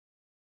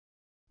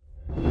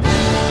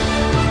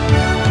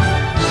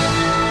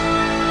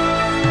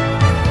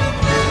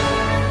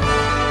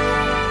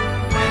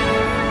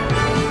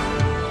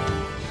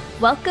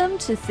Welcome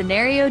to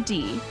Scenario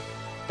D,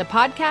 the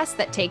podcast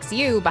that takes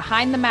you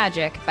behind the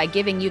magic by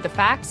giving you the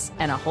facts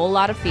and a whole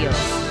lot of feels.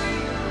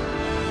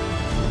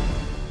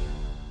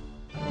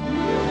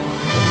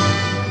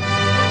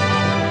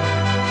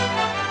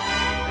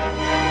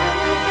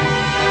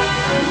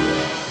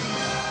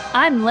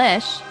 I'm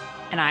Lish.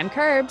 And I'm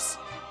Curbs.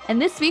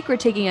 And this week we're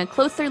taking a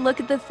closer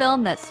look at the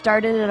film that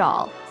started it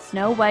all,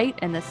 Snow White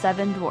and the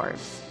Seven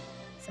Dwarfs.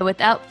 So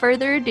without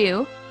further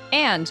ado,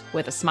 and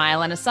with a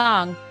smile and a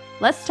song,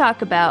 let's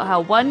talk about how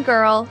one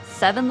girl,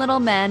 seven little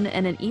men,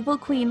 and an evil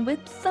queen with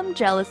some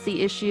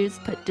jealousy issues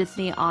put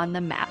Disney on the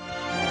map.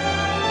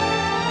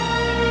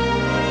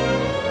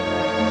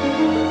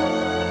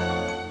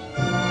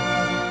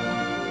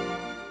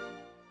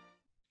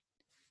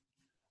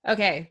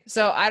 Okay,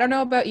 so I don't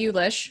know about you,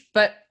 Lish,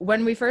 but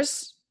when we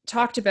first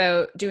talked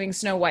about doing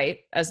Snow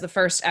White as the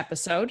first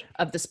episode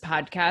of this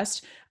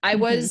podcast, I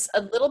was a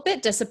little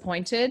bit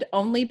disappointed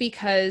only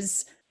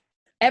because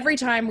every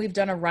time we've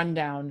done a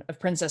rundown of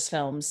princess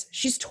films,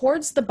 she's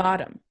towards the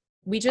bottom.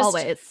 We just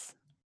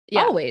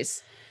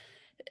always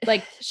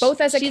like both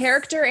as a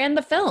character and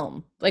the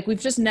film. Like we've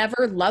just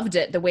never loved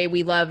it the way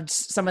we loved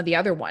some of the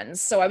other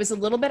ones. So I was a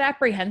little bit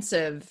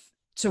apprehensive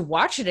to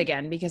watch it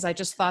again because I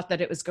just thought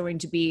that it was going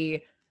to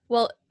be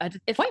a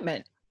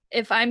disappointment.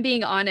 If I'm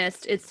being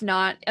honest, it's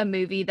not a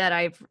movie that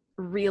I've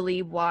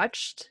really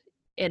watched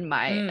in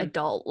my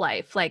adult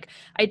life. Like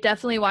I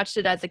definitely watched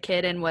it as a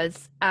kid and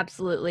was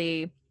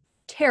absolutely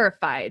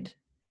terrified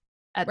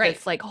at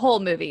this like whole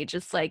movie,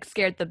 just like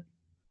scared the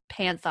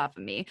pants off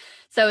of me.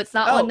 So it's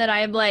not one that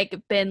I've like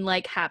been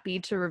like happy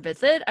to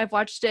revisit. I've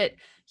watched it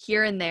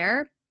here and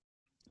there,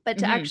 but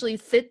to actually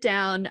sit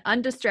down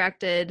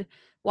undistracted,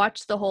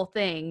 watch the whole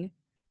thing,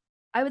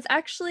 I was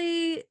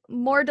actually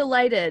more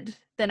delighted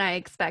than I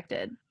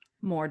expected.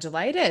 More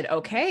delighted.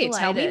 Okay,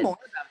 tell me more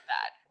about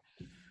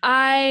that.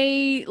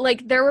 I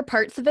like there were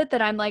parts of it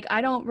that I'm like,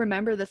 I don't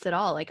remember this at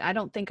all. Like I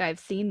don't think I've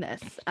seen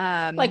this.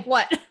 Like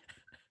what?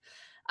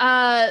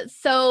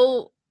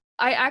 So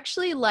I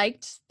actually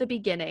liked the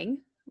beginning,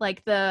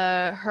 like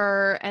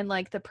her and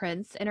like the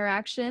prince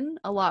interaction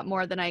a lot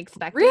more than I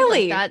expected.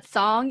 Really? Like, that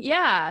song.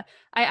 Yeah.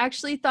 I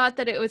actually thought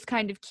that it was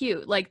kind of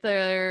cute. Like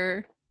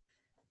I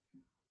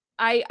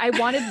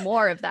wanted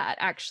more of that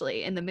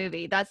actually in the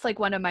movie. That's like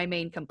one of my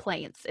main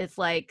complaints. It's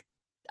like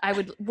I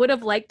would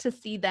have liked to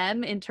see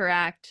them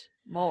interact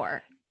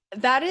more.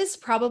 That is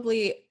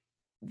probably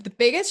the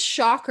biggest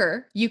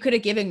shocker you could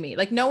have given me.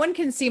 Like no one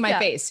can see my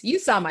face. You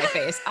saw my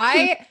face.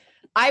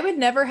 I would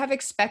never have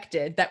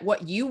expected that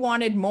what you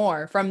wanted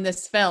more from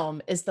this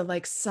film is the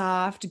like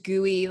soft,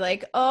 gooey,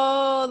 like,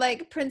 oh,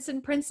 like prince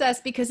and princess,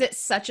 because it's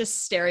such a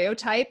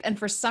stereotype. And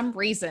for some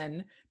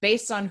reason,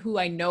 based on who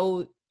I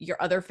know your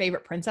other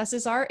favorite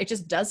princesses are, it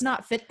just does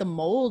not fit the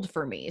mold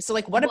for me. So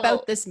like what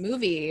about this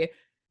movie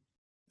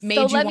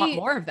made you want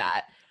more of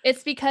that?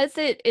 It's because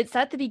it's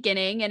at the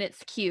beginning and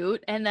it's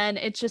cute, and then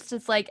it just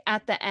is like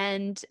at the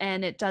end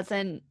and it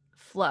doesn't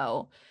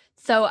flow.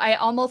 So I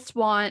almost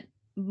want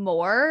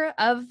more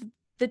of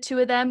the two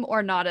of them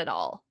or not at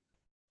all,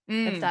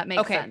 if that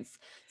makes sense.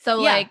 So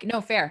like,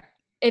 no, fair.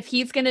 If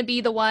he's going to be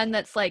the one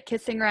that's like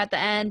kissing her at the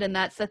end and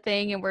that's the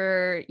thing and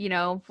we're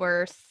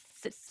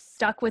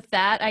stuck with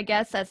that, I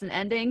guess, as an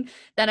ending,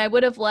 then I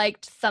would have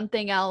liked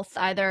something else,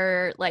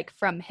 either like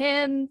from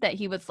him that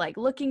he was like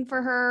looking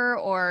for her,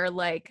 or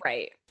like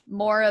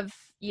more of,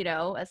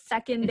 a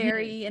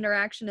secondary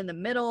interaction in the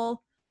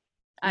middle.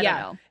 I don't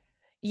know.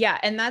 Yeah.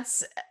 And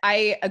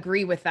I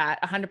agree with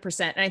that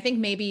 100%. And I think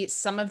maybe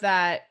some of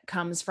that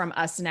comes from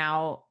us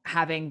now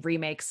having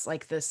remakes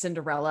like the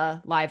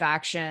Cinderella live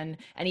action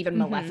and even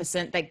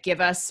Maleficent that give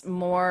us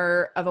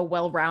more of a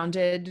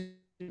well-rounded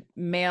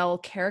male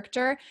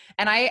character.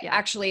 And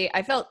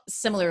I felt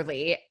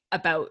similarly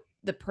about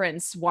the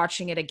prince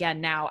watching it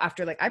again now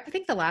after like, I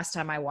think the last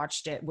time I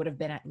watched it would have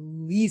been at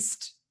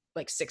least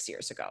like 6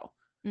 years ago.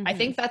 I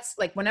think that's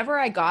like whenever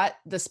I got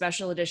the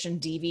special edition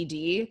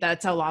DVD,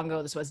 that's how long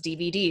ago this was.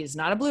 DVDs,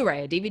 not a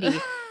Blu-ray, a DVD.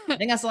 I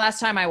think that's the last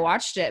time I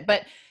watched it.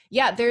 But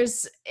yeah,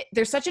 there's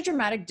such a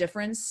dramatic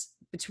difference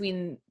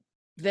between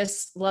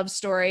this love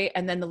story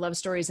and then the love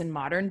stories in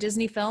modern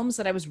Disney films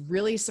that I was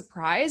really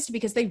surprised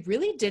because they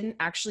really didn't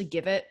actually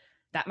give it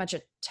that much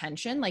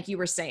attention, like you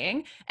were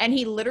saying. And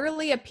he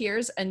literally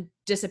appears and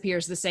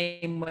disappears the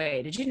same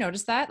way. Did you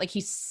notice that? Like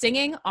he's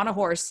singing on a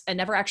horse and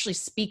never actually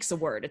speaks a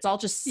word. It's all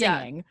just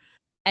singing. Yeah.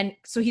 And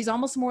so he's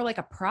almost more like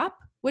a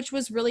prop, which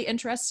was really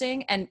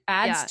interesting and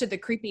adds to the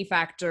creepy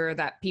factor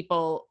that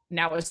people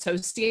now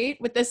associate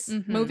with this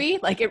movie.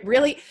 Like it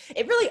really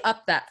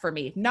upped that for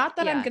me. Not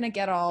that I'm going to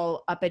get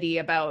all uppity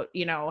about,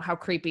 how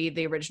creepy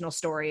the original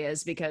story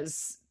is,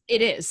 because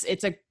it is.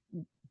 It's a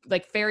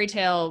like fairy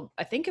tale.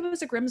 I think it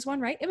was a Grimm's one,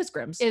 right? It was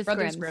Grimm's. It's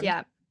Brothers Grimm.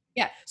 Yeah.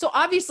 Yeah. So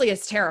obviously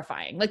it's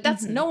terrifying. Like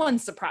that's no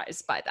one's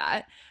surprised by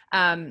that.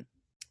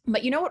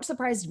 But you know what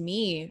surprised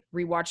me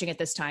rewatching it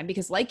this time?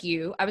 Because like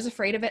you, I was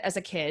afraid of it as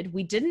a kid.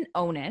 We didn't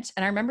own it.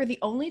 And I remember the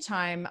only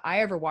time I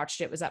ever watched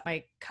it was at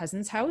my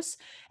cousin's house.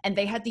 And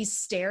they had these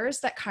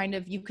stairs that kind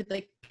of, you could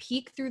like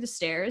peek through the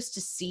stairs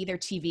to see their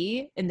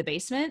TV in the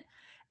basement.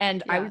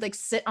 And I Yeah. would like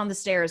sit on the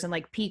stairs and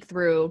like peek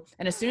through.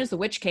 And as soon as The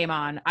Witch came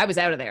on, I was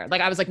out of there.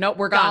 Like I was like, nope,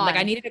 we're gone. Like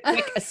I needed a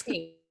quick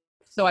escape.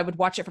 So I would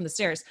watch it from the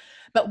stairs.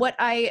 But what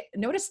I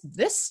noticed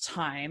this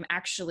time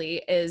actually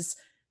is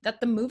that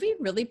the movie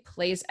really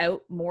plays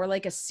out more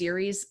like a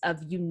series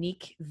of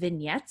unique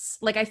vignettes.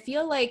 Like I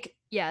feel like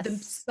Yes. the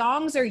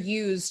songs are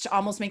used to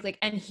almost make like,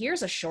 and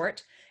here's a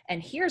short,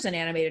 and here's an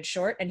animated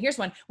short, and here's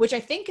one, which I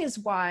think is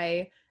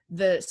why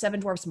the Seven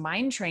Dwarfs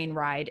Mine Train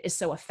ride is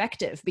so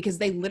effective, because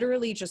they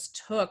literally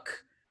just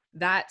took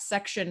that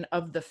section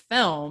of the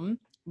film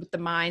with the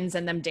mines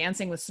and them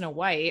dancing with Snow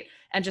White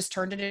and just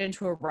turned it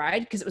into a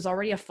ride, because it was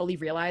already a fully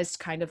realized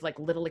kind of like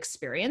little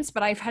experience.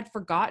 But I've had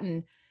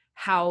forgotten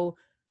how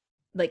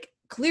like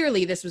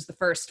clearly this was the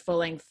first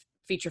full-length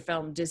feature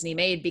film Disney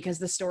made, because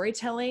the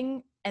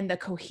storytelling and the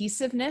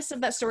cohesiveness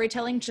of that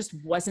storytelling just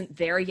wasn't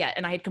there yet,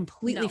 and I had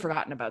completely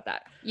forgotten about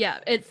that. Yeah,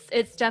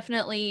 it's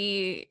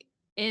definitely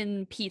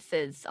in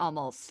pieces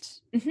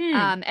almost.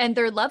 Mm-hmm. And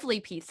they're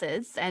lovely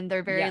pieces, and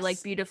they're very like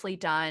Yes. beautifully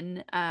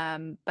done.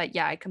 But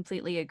yeah, I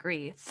completely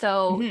agree.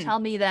 So Mm-hmm. tell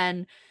me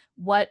then,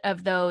 what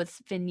of those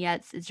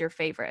vignettes is your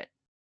favorite?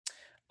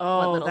 What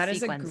Oh, little that is a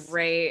sequence?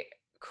 great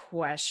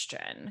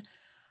question.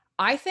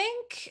 I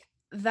think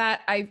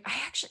that I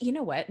actually, you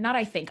know what? Not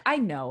I think, I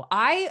know.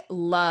 I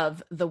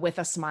love the With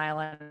a Smile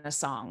and a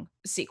Song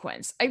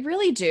sequence. I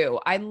really do.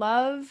 I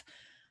love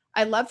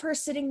her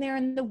sitting there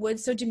in the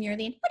woods so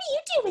demurely. And what do you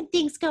do when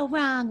things go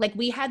wrong? Like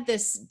we had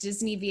this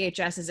Disney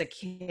VHS as a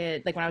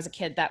kid, like when I was a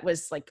kid, that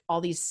was like all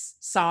these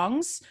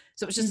songs.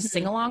 So it was just a Mhm.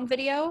 sing-along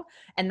video.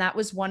 And that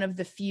was one of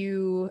the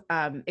few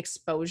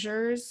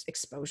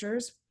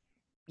exposures.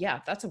 Yeah,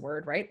 that's a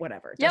word, right?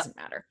 Whatever. It Yep. doesn't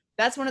matter.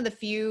 That's one of the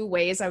few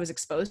ways I was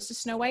exposed to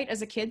Snow White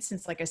as a kid,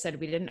 since, like I said,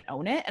 we didn't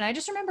own it. And I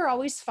just remember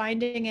always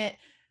finding it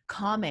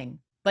calming.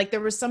 Like there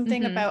was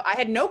something Mhm. about, I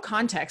had no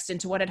context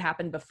into what had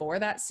happened before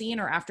that scene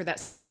or after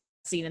that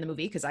scene in the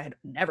movie, because I had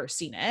never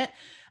seen it.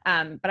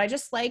 But I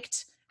just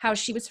liked how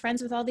she was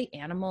friends with all the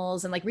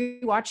animals, and like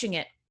rewatching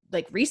it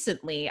like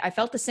recently, I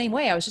felt the same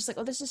way. I was just like,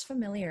 oh, this is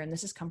familiar and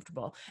this is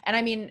comfortable. And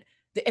I mean,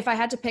 if I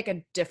had to pick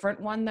a different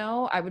one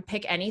though, I would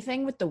pick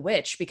anything with the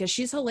witch, because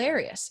she's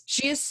hilarious.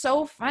 She is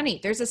so funny.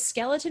 There's a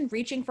skeleton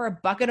reaching for a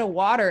bucket of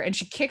water and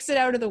she kicks it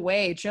out of the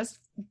way just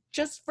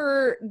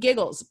for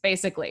giggles,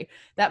 basically.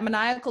 That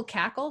maniacal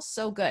cackle,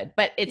 so good.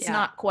 But it's Yeah.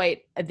 not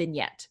quite a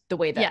vignette the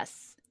way that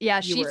Yes. Yeah,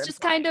 you were she's just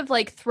implying. kind of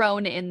like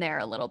thrown in there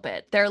a little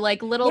bit. They're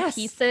like little Yes.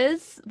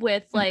 pieces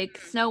with like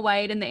Mhm. Snow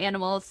White and the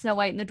animals, Snow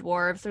White and the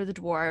dwarves or the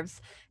dwarves.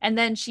 And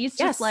then she's just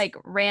Yes. like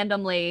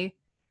randomly,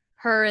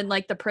 her and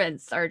like the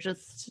prince are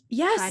just kind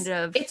Yes.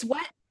 of, It's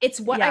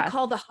what I yeah,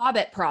 call the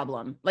Hobbit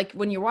problem. Like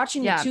when you're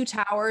watching The yeah, Two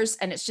Towers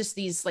and it's just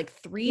these like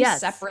three yes,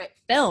 separate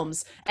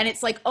films, and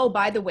it's like, oh,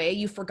 by the way,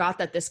 you forgot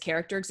that this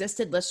character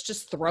existed. Let's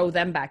just throw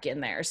them back in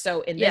there.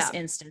 So in this yeah,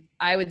 instance,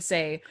 I would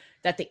say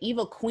that the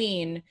evil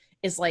queen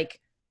is like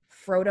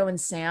Frodo and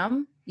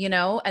Sam,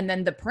 and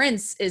then the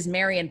prince is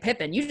Merry and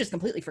Pippin. You just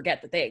completely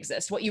forget that they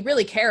exist. What you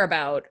really care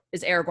about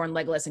is Aragorn,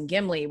 Legolas, and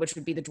Gimli, which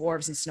would be the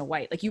dwarves and Snow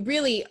White. Like you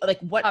really like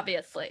what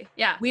obviously.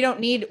 Yeah. we don't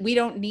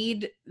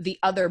need the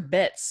other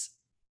bits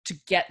to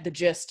get the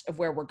gist of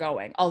where we're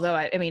going. Although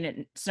I mean,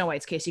 in Snow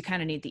White's case, you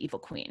kind of need the evil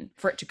queen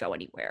for it to go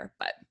anywhere.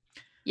 But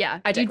Yeah,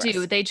 I you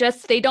do.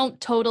 digress. They don't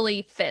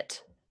totally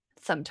fit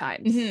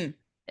sometimes Hmm.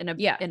 in a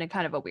Yeah.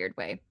 kind of a weird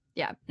way.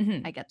 Yeah,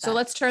 Hmm. I get So that.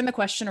 let's turn the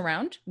question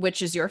around.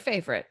 Which is your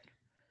favorite?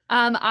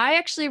 I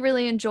actually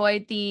really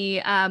enjoyed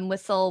the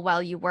whistle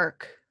while you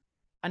work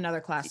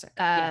Another classic.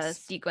 Yes.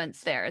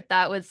 sequence there.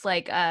 That was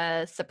like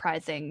a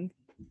surprising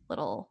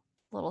little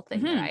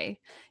thing that Hmm.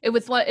 it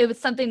was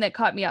something that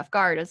caught me off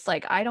guard. It's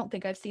like I don't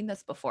think I've seen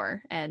this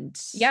before, and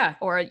Yeah.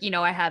 or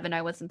I haven't.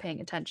 I wasn't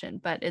paying attention,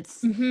 but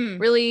it's Hmm.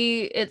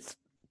 really it's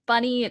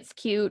funny. It's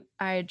cute.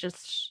 I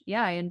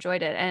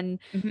enjoyed it, and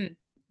Hmm.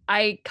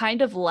 I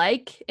kind of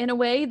like in a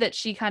way that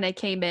she kind of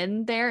came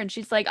in there and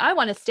she's like, I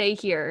want to stay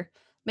here.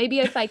 Maybe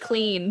if I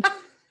clean.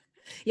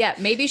 Yeah.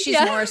 Maybe she's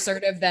Yeah. more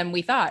assertive than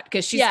we thought,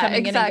 because she's Yeah,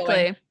 coming in and going,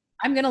 exactly.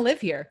 I'm going to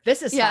live here.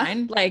 This is Yeah.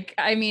 fine. Like,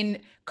 I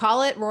mean,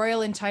 call it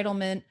royal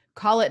entitlement,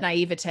 call it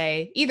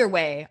naivete. Either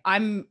way,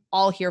 I'm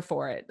all here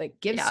for it.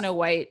 Like, give Yeah. Snow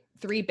White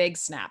 3 big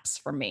snaps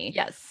from me.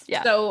 Yes.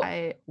 Yeah. So,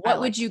 I what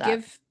would liked you that.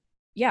 give?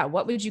 Yeah,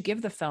 what would you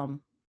give the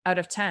film out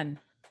of 10?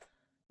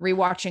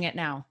 Rewatching it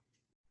now.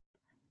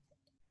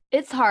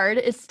 It's hard.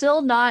 It's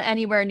still not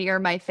anywhere near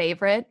my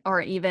favorite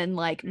or even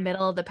like Mm-hmm.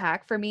 middle of the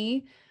pack for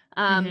me.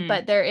 Mm-hmm.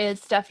 But there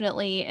is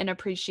definitely an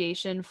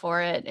appreciation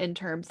for it in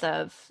terms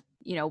of,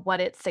 what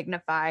it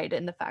signified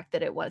and the fact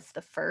that it was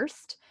the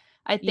first.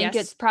 I think it's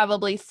Yes.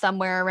 probably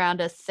somewhere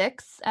around a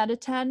 6 out of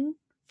 10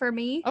 for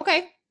me.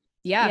 Okay.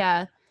 Yeah.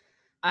 Yeah.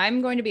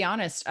 I'm going to be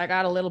honest. I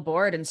got a little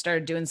bored and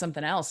started doing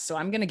something else. So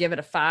I'm going to give it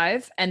a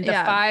 5. And the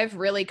Yeah. 5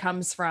 really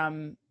comes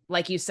from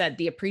like you said,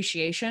 the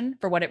appreciation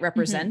for what it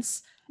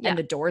represents and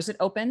the doors it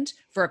opened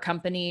for a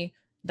company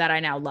that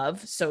I now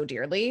love so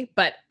dearly.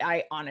 But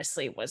I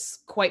honestly was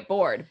quite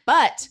bored.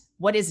 But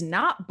what is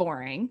not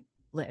boring,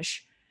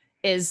 Lish,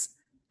 is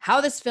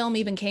how this film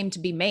even came to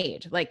be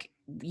made. Like,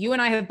 you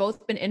and I have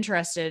both been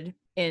interested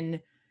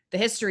in the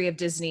history of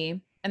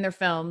Disney and their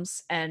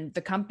films and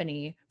the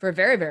company for a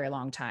very, very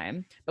long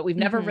time, but we've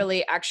never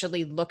really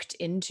actually looked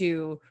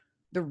into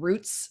the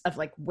roots of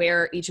like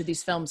where each of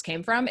these films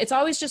came from. It's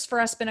always just for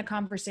us been a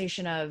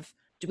conversation of,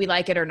 do we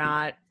like it or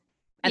not?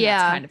 And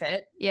that's kind of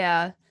it.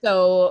 Yeah.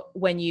 So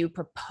when you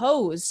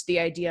proposed the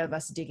idea of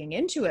us digging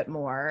into it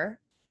more,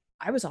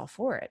 I was all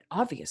for it,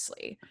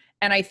 obviously.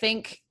 And I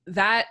think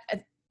that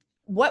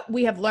what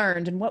we have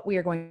learned and what we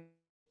are going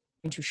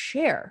to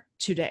share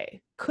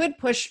today could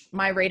push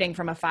my rating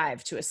from a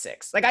 5 to a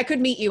 6. Like, I could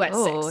meet you at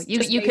 6.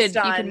 You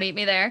could meet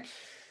me there.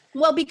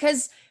 Well,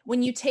 because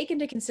when you take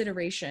into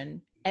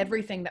consideration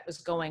everything that was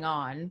going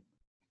on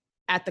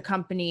at the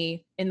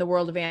company in the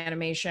world of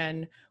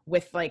animation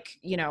with, like,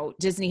 you know,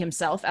 Disney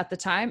himself at the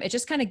time, it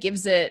just kind of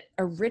gives it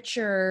a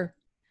richer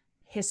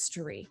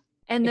history.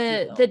 And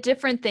the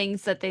different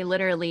things that they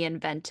literally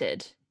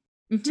invented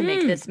to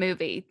make this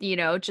movie, you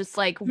know, just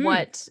like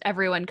what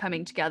everyone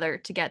coming together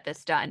to get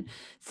this done.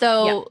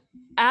 So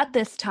at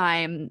this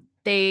time,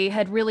 they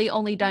had really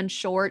only done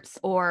shorts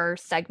or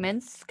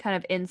segments kind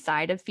of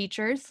inside of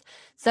features.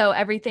 So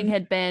everything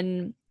had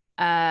been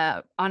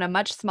on a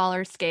much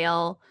smaller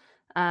scale.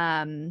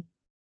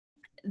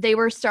 They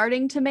were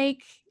starting to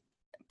make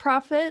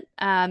profit.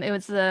 It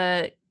was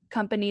the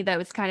company that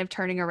was kind of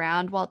turning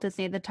around Walt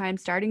Disney at the time,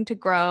 starting to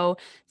grow,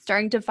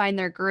 starting to find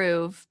their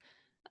groove.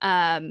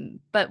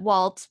 But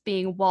Walt,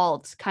 being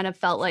Walt, kind of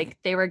felt like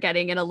they were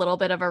getting in a little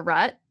bit of a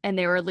rut and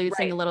they were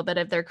losing a little bit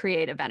of their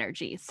creative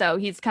energy. So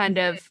he's kind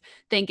of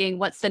thinking,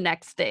 what's the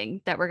next thing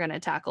that we're going to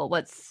tackle?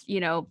 What's, you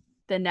know,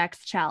 the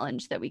next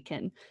challenge that we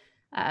can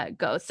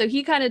go? So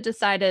he kind of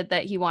decided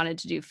that he wanted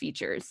to do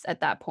features at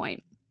that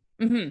point.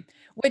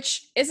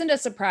 Which isn't a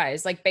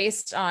surprise, like,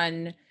 based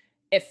on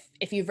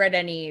if you've read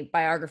any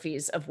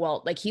biographies of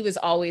Walt, like, he was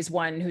always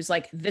one who's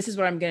like, this is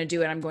what I'm going to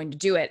do and I'm going to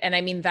do it. And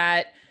I mean,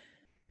 that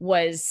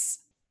was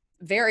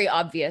very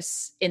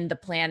obvious in the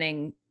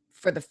planning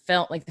for the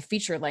film, like the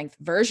feature length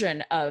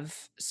version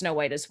of Snow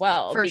White as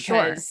well. For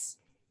sure.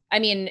 I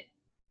mean,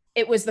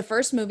 it was the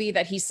first movie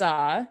that he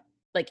saw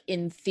like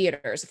in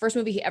theaters. The first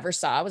movie he ever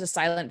saw was a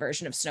silent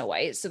version of Snow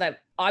White. So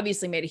that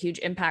obviously made a huge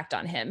impact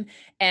on him.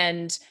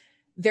 And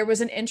there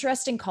was an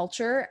interesting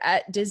culture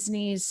at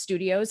Disney's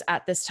studios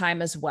at this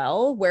time as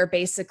well, where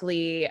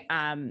basically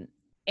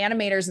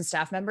animators and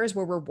staff members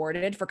were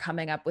rewarded for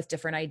coming up with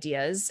different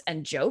ideas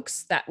and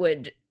jokes that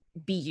would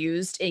be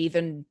used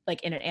even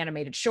like in an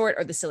animated short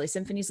or the silly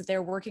symphonies that they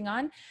were working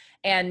on.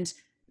 And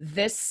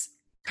this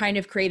kind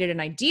of created an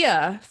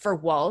idea for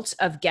Walt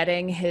of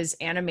getting his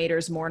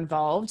animators more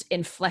involved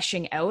in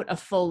fleshing out a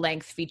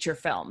full-length feature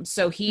film.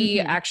 So he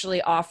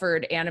actually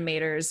offered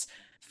animators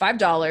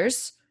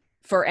 $5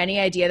 for any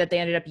idea that they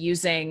ended up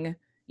using,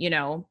 you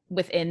know,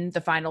 within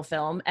the final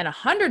film, and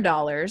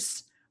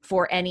 $100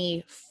 for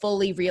any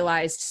fully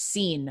realized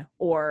scene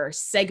or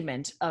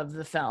segment of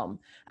the film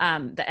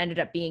that ended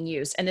up being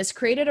used. And this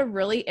created a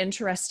really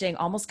interesting,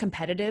 almost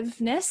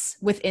competitiveness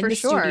within the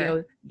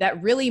studio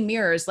that really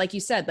mirrors, like you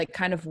said, like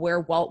kind of where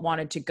Walt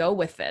wanted to go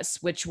with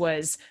this, which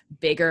was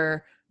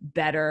bigger,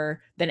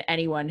 better than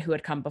anyone who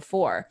had come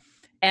before.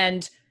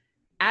 And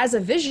as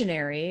a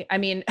visionary, I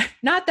mean,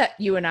 not that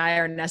you and I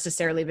are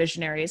necessarily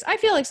visionaries. I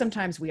feel like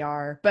sometimes we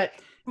are, but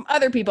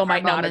other people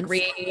might not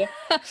agree.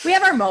 We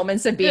have our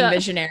moments of being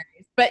visionaries.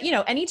 But, you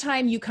know,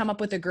 anytime you come up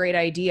with a great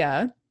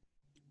idea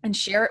and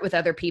share it with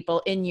other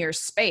people in your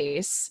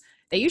space,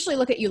 they usually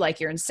look at you like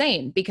you're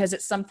insane because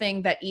it's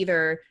something that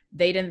either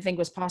they didn't think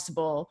was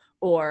possible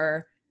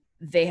or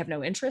they have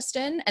no interest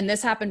in. And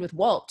this happened with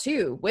Walt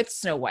too, with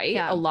Snow White.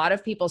 A lot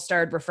of people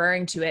started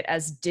referring to it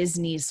as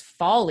Disney's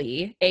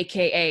folly,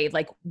 AKA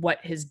like what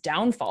his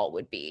downfall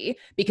would be,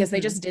 because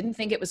they just didn't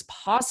think it was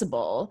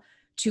possible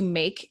to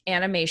make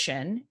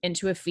animation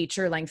into a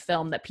feature-length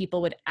film that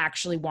people would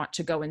actually want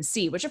to go and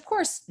see, which of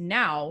course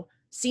now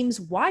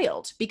seems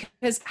wild,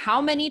 because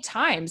how many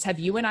times have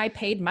you and I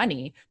paid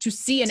money to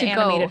see an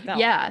animated film?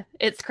 Yeah,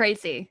 it's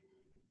crazy.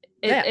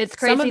 It's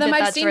crazy. Some of them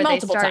I've seen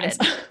multiple times.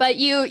 But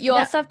you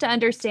also have to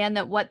understand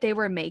that what they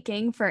were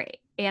making for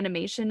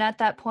animation at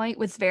that point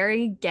was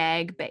very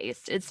gag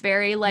based. It's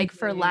very like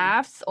for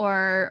laughs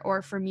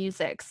or for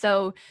music.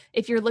 So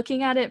if you're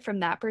looking at it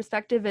from that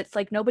perspective, it's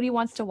like nobody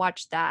wants to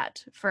watch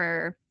that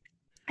for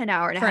an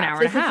hour and a half.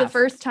 This is the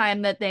first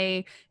time that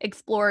they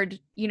explored,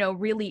 you know,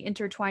 really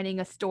intertwining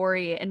a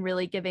story and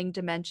really giving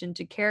dimension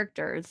to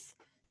characters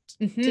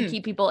to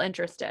keep people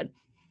interested.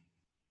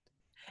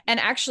 And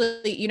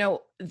actually, you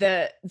know,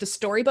 the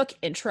storybook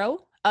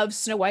intro of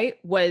Snow White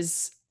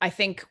was, I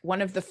think,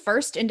 one of the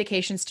first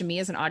indications to me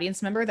as an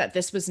audience member that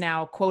this was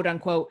now quote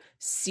unquote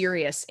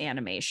serious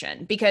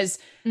animation, because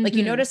like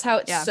you notice how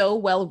it's so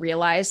well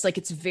realized, like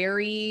it's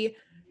very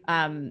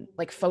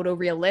like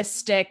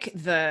photorealistic.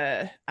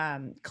 The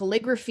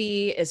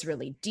calligraphy is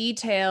really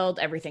detailed.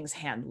 Everything's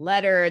hand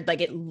lettered.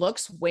 Like it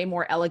looks way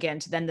more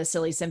elegant than the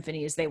silly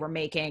symphonies they were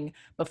making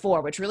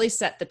before, which really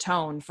set the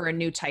tone for a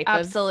new type of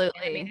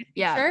Absolutely. animated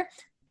Yeah. feature.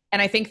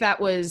 And I think that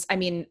was, I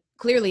mean,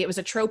 clearly it was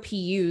a trope he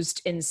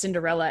used in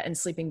Cinderella and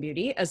Sleeping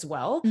Beauty as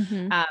well.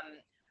 Mm-hmm.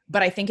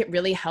 But I think it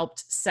really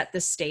helped set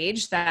the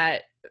stage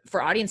that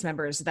for audience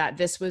members that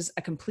this was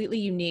a completely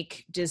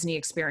unique Disney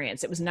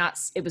experience. It was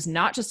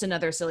not just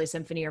another silly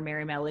symphony or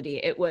Merry Melody.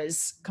 It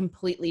was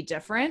completely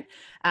different.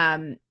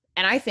 And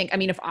I think, I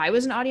mean, if I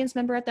was an audience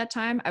member at that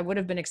time, I would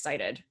have been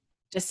excited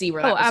to see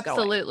where Oh, that was going.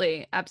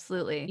 absolutely.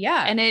 Absolutely.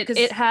 Yeah. And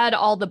it had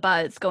all the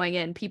buzz going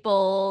in.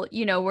 People,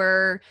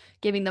 were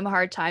giving them a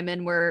hard time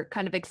and were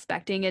kind of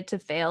expecting it to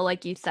fail,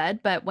 like you said.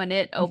 But when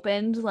it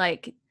opened,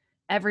 like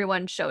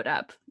everyone showed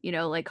up,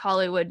 like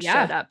Hollywood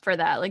showed up for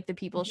that. Like the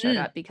people showed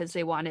up because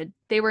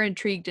they were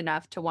intrigued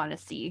enough to want to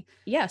see.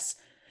 Yes.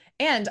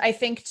 And I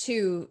think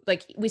too,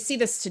 like we see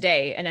this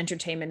today in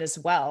entertainment as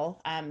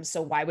well.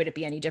 So why would it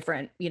be any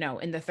different,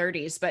 in the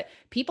 30s? But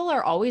people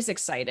are always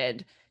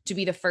excited to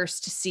be the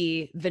first to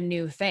see the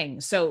new thing.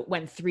 So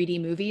when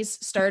 3D movies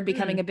started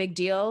becoming a big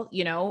deal,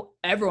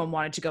 everyone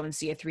wanted to go and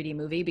see a 3D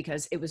movie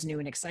because it was new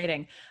and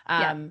exciting.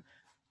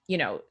 You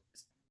know,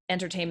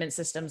 entertainment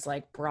systems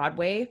like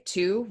Broadway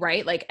too,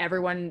 right? Like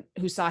everyone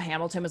who saw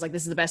Hamilton was like,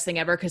 this is the best thing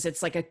ever because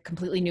it's like a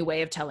completely new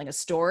way of telling a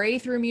story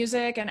through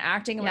music and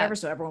acting and whatever.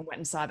 So everyone went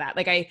and saw that.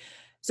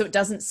 So it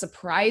doesn't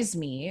surprise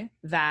me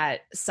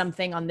that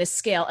something on this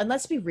scale, and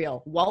let's be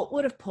real, Walt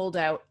would have pulled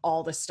out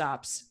all the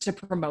stops to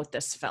promote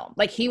this film.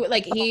 Like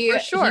for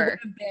sure.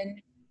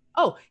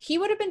 He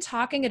would have been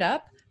talking it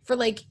up for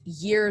like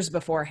years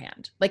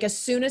beforehand. Like as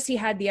soon as he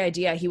had the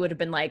idea, he would have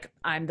been like,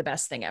 I'm the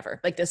best thing ever.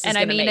 Like this is, and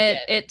I mean,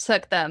 it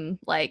took them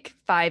like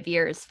 5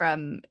 years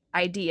from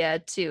idea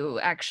to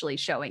actually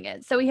showing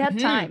it. So he had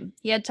time.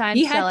 He had time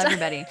to tell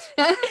everybody.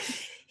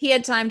 He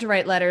had time to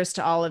write letters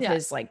to all of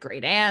his like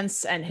great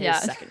aunts and his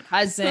second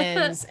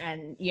cousins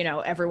and,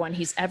 everyone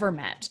he's ever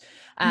met.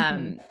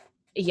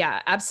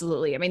 Yeah,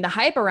 absolutely. I mean, the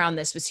hype around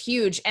this was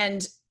huge.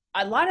 And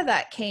a lot of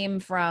that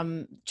came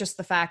from just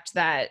the fact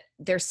that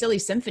their silly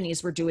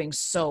symphonies were doing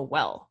so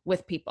well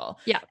with people.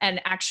 Yeah. And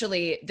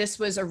actually,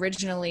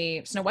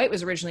 Snow White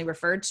was originally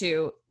referred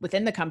to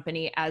within the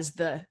company as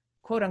the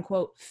quote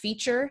unquote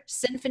feature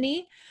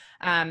symphony.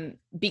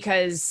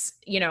 Because,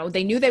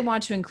 they knew they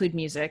wanted to include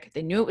music.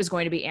 They knew it was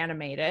going to be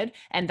animated.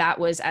 And that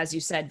was, as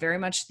you said, very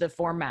much the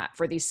format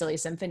for these silly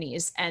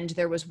symphonies. And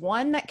there was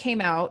one that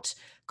came out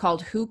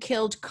called Who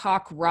Killed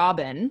Cock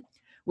Robin,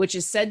 which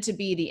is said to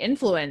be the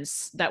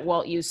influence that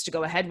Walt used to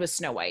go ahead with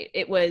Snow White.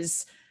 It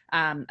was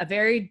a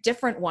very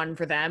different one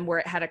for them where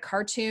it had a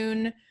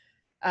cartoon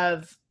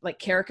of like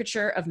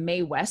caricature of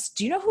Mae West.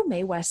 Do you know who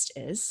Mae West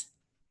is?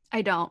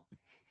 I don't.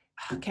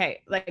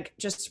 Okay, like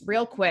just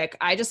real quick,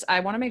 I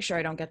want to make sure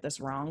I don't get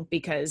this wrong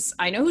because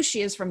I know who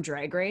she is from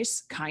Drag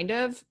Race, kind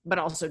of, but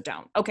also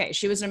don't. Okay,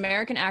 she was an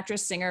American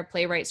actress, singer,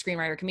 playwright,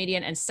 screenwriter,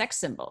 comedian, and sex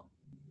symbol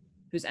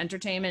whose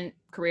entertainment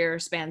career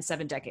spans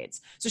 7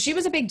 decades. So she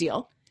was a big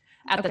deal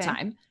at the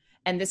time.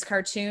 And this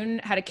cartoon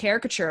had a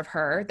caricature of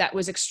her that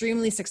was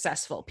extremely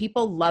successful.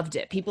 People loved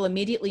it. People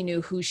immediately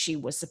knew who she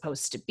was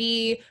supposed to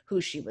be,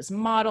 who she was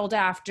modeled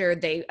after.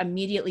 They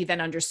immediately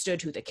then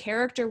understood who the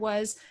character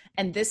was.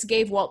 And this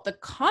gave Walt the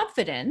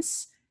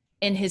confidence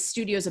in his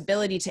studio's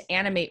ability to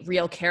animate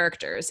real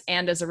characters.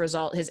 And as a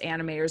result, his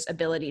animators'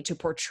 ability to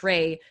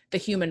portray the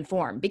human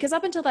form. Because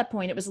up until that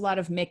point, it was a lot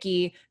of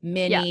Mickey,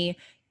 Minnie,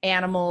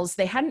 animals.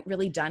 They hadn't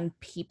really done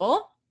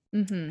people.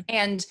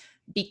 And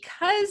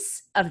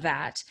because of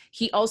that,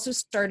 he also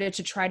started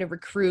to try to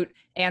recruit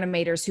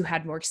animators who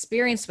had more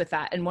experience with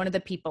that. And one of the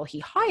people he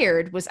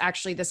hired was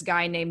actually this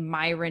guy named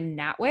Myron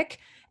Natwick.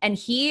 And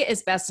he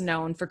is best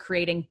known for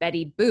creating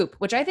Betty Boop,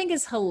 which I think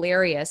is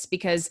hilarious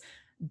because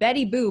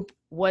Betty Boop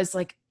was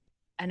like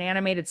an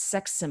animated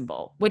sex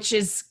symbol, which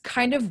is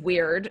kind of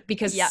weird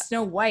because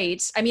Snow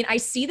White, I mean, I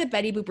see the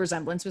Betty Boop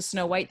resemblance with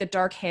Snow White, the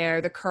dark hair,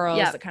 the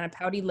curls, the kind of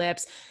pouty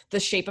lips, the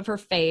shape of her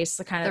face,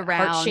 the kind of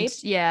heart shape.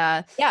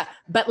 Yeah.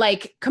 But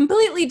like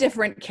completely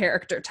different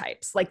character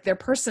types. Like their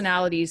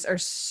personalities are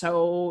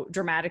so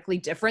dramatically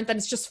different that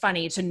it's just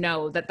funny to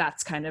know that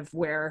that's kind of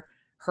where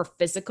her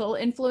physical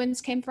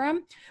influence came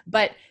from.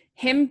 But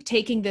him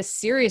taking this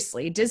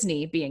seriously,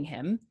 Disney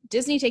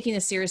taking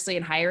this seriously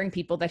and hiring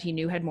people that he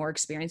knew had more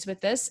experience with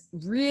this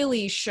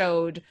really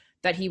showed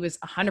that he was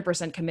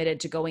 100%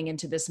 committed to going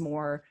into this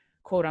more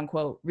quote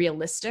unquote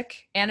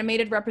realistic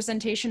animated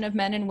representation of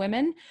men and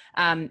women.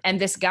 And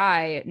this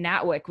guy,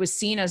 Natwick, was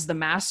seen as the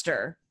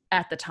master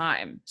at the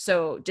time.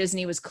 So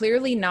Disney was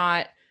clearly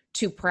not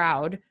too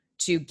proud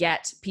to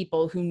get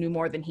people who knew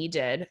more than he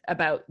did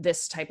about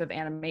this type of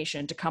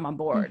animation to come on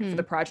board for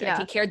the project.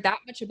 He cared that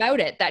much about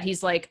it that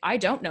he's like, I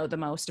don't know the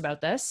most about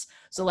this.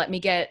 So let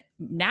me get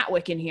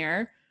Natwick in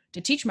here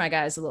to teach my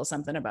guys a little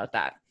something about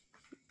that.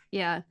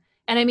 Yeah.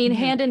 And I mean,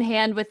 hand in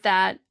hand with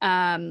that,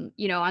 on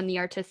the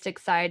artistic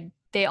side,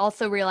 they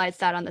also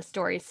realized that on the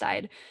story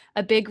side,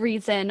 a big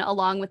reason,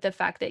 along with the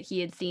fact that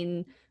he had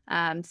seen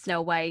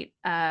Snow White,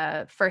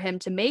 for him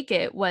to make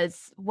it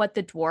was what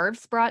the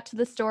dwarves brought to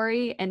the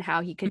story and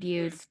how he could Mhm.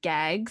 use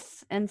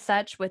gags and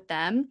such with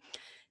them.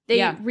 They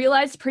Yeah.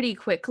 realized pretty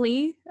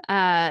quickly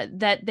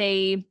that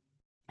they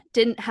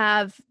didn't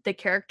have the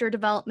character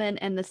development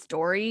and the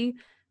story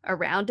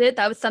around it.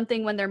 That was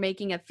something when they're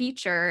making a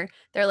feature,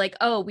 they're like,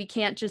 oh, we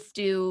can't just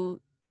do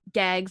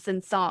gags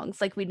and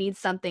songs. Like, we need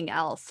something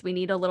else. We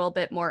need a little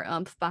bit more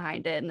oomph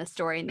behind it and the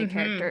story and the Mhm.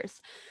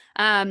 characters.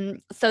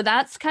 So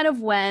that's kind of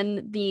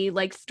when the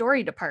like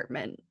story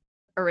department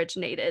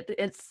originated.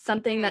 It's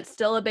something Mhm. that's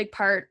still a big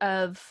part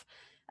of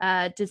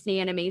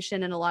Disney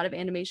animation and a lot of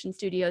animation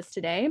studios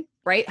today.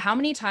 Right? How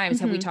many times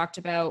have we Mhm. talked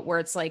about where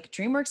it's like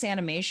DreamWorks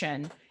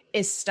animation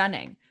is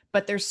stunning,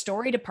 but their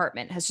story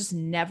department has just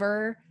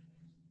never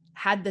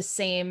had the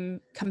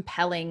same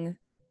compelling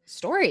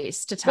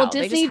stories to Well, tell.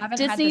 They just Disney haven't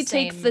had the Disney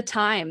takes the same.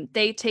 time.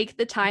 They take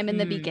the time in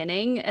the Mhm.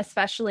 beginning,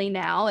 especially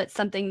now. It's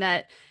something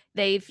that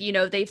they've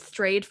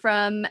strayed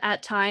from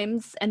at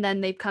times and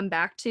then they've come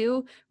back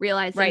to,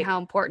 realizing Right. how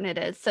important it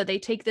is. So they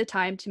take the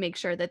time to make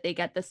sure that they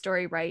get the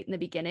story right in the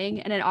beginning,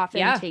 and it often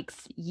Yeah.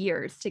 takes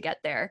years to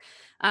get there.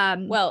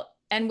 Um, Well,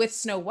 and with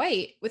Snow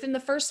White, within the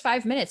first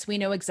 5 minutes, we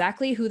know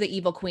exactly who the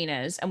evil queen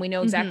is, and we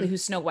know exactly mhm. who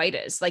Snow White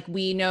is. Like,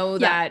 we know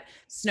Yeah. that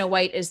Snow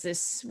White is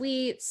this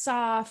sweet,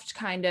 soft,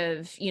 kind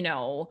of,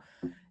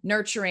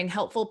 nurturing,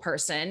 helpful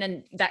person.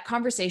 And that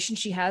conversation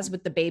she has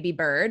with the baby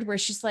bird, where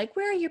she's like,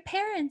 "Where are your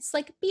parents?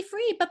 Like, be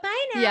free, bye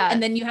bye now." Yeah.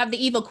 And then you have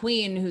the evil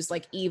queen, who's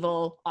like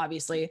evil,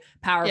 obviously, Yeah.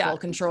 powerful,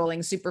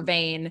 controlling, super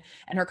vain.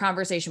 And her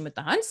conversation with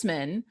the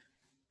huntsman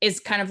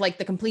is kind of like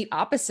the complete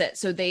opposite.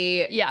 So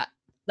they, Yeah.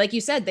 like you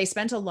said, they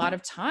spent a lot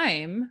of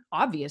time,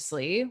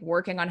 obviously,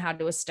 working on how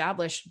to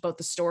establish both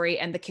the story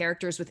and the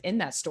characters within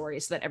that story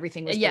so that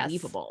everything was Yes.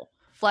 believable.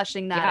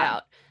 Fleshing that Yeah.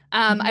 out.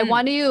 I Hmm.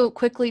 want to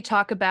quickly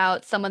talk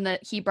about someone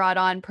that he brought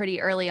on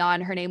pretty early on.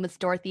 Her name was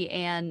Dorothy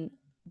Ann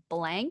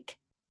Blank,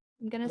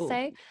 I'm gonna Ooh.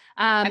 say.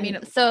 I mean,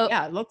 So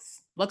yeah, it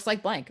looks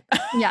like blank.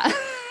 yeah.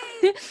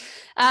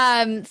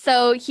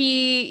 So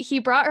he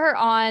brought her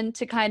on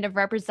to kind of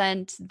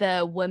represent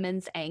the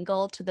women's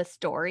angle to the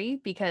story,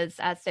 because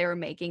as they were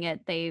making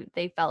it,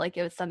 they felt like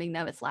it was something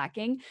that was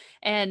lacking.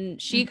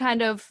 And she Mhm.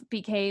 kind of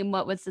became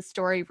what was the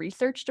story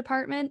research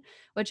department,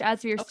 which,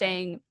 as we were Okay.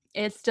 saying,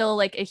 is still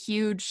like a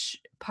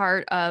huge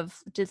part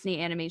of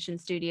Disney Animation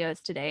Studios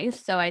today.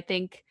 So I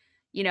think,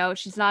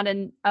 she's not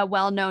a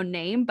well-known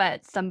name,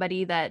 but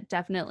somebody that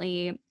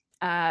definitely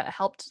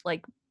helped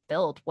like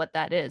build what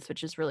that is,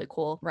 which is really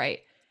cool. Right.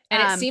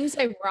 And it Um, seems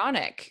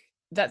ironic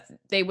that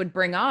they would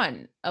bring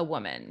on a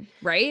woman,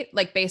 right?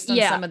 Like, based on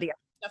yeah, some of the other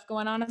stuff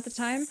going on at the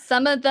time.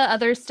 some of the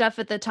other stuff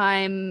at the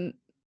time,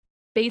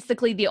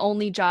 basically the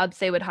only jobs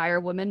they would hire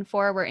women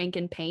for were ink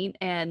and paint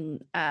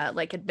and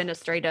like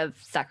administrative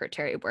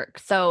secretary work.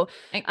 So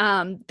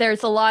And-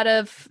 there's a lot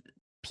of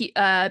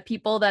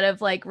people that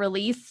have like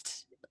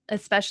released,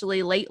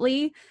 especially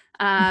lately,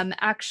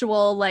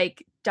 actual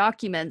like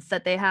documents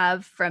that they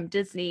have from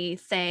Disney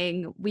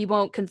saying we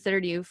won't consider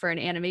you for an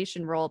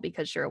animation role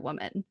because you're a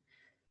woman.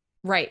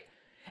 right.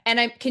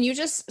 And can you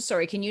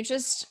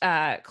just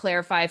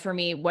clarify for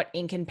me what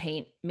ink and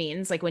paint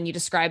means? Like, when you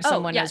describe Oh,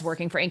 someone as yes.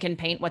 working for ink and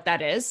paint, what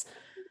that is?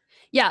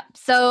 Yeah.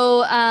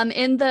 So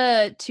in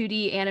the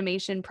 2D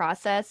animation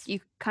process,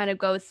 you kind of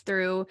goes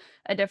through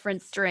a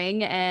different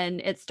string, and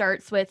it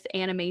starts with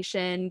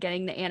animation,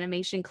 getting the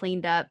animation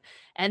cleaned up.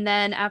 And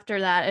then after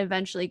that, it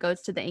eventually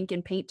goes to the ink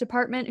and paint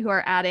department, who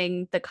are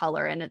adding the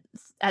color. And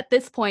at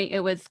this point, it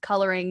was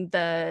coloring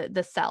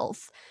the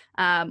cells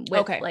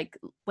Okay.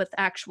 with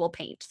actual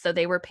paint. So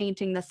they were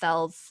painting the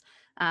cells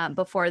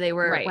before they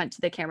Right. went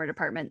to the camera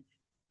department.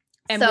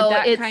 And would So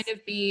that kind it's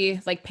of be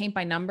like paint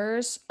by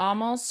numbers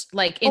almost?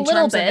 Like, a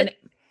little bit.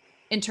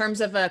 in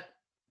terms of a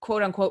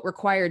quote unquote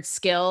required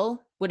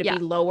skill, would it Yeah.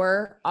 be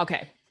lower?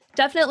 Okay.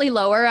 Definitely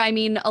lower. I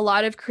mean, a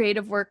lot of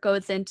creative work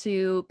goes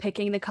into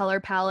picking the color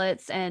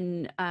palettes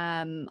and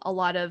a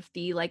lot of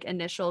the like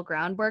initial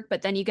groundwork,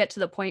 but then you get to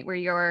the point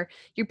where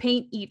you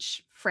paint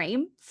each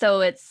frame.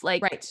 So it's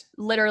like Right.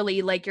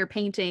 literally like you're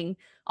painting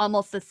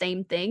almost the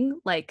same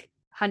thing, like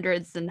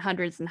hundreds and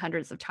hundreds and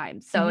hundreds of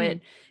times. So Hmm.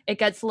 it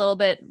gets a little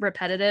bit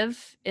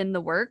repetitive in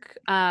the work.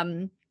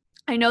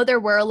 I know there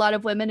were a lot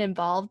of women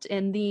involved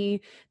in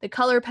the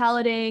color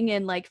paletting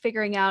and like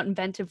figuring out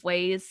inventive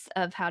ways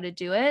of how to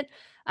do it.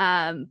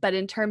 But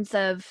in terms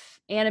of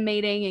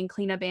animating and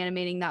cleanup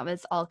animating, that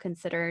was all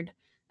considered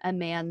a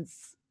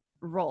man's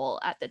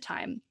role at the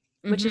time,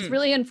 which is Hmm.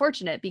 really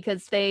unfortunate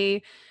because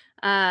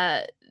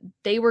uh,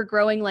 they were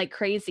growing like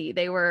crazy.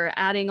 They were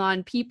adding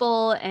on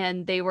people,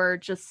 and they were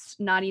just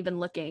not even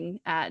looking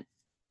at,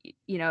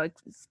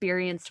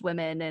 experienced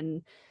women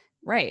and,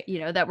 Right.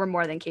 that were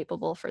more than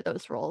capable for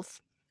those roles.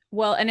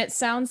 Well, and it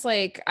sounds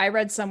like I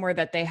read somewhere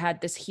that they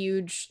had this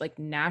huge like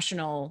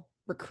national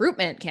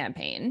recruitment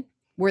campaign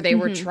where they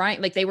were Hmm.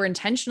 trying, like, they were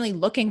intentionally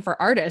looking for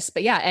artists.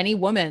 But yeah, any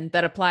woman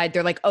that applied,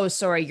 they're like, "Oh,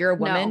 sorry, you're a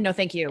woman. No. No,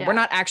 thank you. We're Yeah.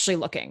 not actually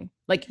looking.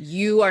 Like,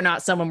 you are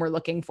not someone we're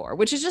looking for,"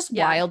 which is just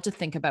Yeah. wild to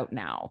think about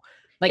now.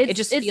 Like it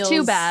just feels, it's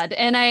too bad.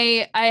 And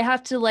I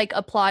have to like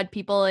applaud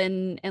people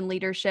in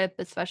leadership,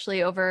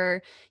 especially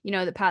over, you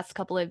know, the past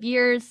couple of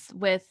years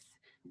with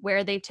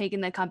where they've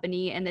taken the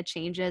company and the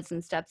changes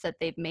and steps that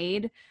they've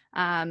made.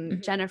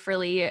 Jennifer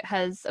Lee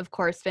has, of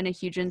course, been a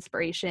huge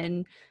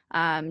inspiration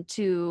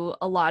to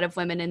a lot of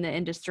women in the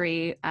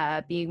industry,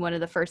 being one of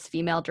the first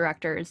female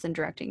directors and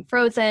directing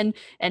Frozen,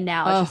 and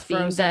now just being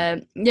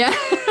Frozen.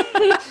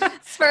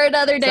 it's for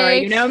another day. Sorry,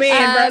 you know me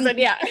and Frozen,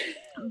 yeah.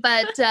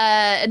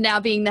 But now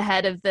being the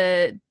head of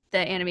the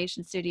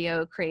animation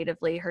studio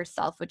creatively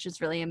herself, which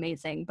is really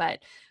amazing. But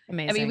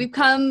amazing. I mean,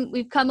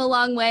 we've come a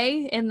long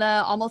way in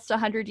the almost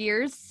 100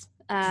 years.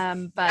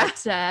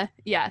 But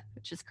yeah,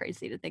 which is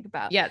crazy to think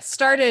about. Yeah, it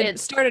started in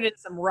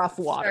some rough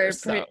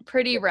waters.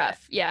 Pretty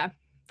rough. Yeah,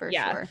 for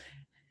sure.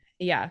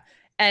 Yeah.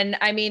 And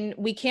I mean,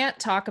 we can't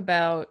talk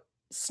about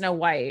Snow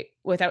White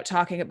without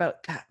talking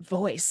about that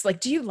voice. Like,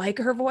 do you like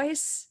her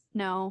voice?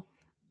 No,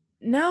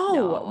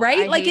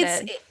 right? Like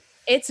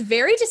it's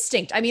very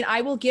distinct. I mean,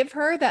 I will give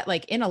her that,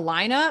 like in a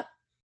lineup,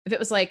 if it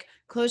was like,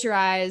 close your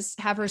eyes,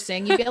 have her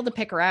sing, you'd be able to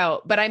pick her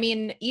out. But I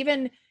mean,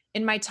 even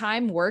in my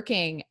time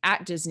working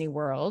at Disney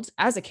World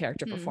as a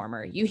character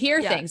performer, you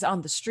hear things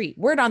on the street.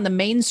 Word on the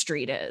main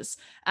street is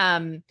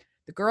the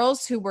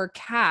girls who were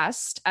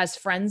cast as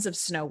friends of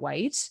Snow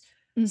White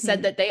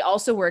said that they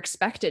also were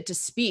expected to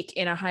speak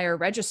in a higher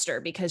register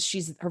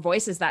because her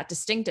voice is that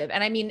distinctive.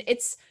 And I mean,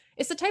 it's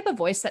the type of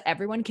voice that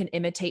everyone can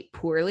imitate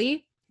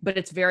poorly, but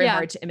it's very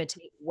hard to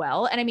imitate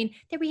well. And I mean,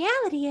 the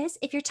reality is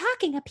if you're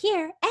talking up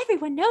here,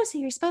 everyone knows who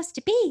you're supposed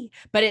to be.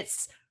 But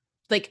it's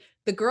like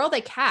the girl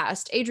they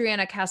cast,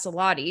 Adriana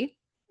Caselotti,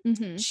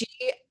 she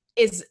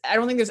is, I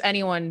don't think there's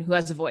anyone who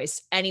has a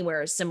voice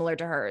anywhere similar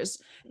to hers.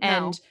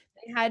 No.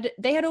 And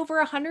they had over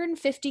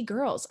 150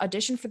 girls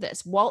audition for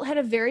this. Walt had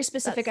a very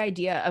specific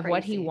idea of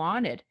what he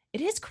wanted.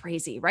 It is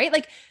crazy, right?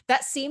 Like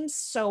that seems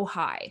so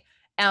high.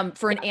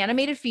 For an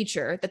animated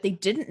feature that they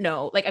didn't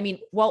know, like, I mean,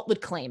 Walt would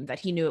claim that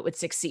he knew it would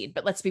succeed,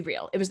 but let's be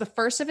real. It was the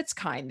first of its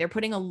kind. They're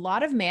putting a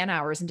lot of man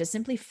hours into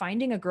simply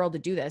finding a girl to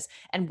do this.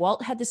 And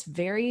Walt had this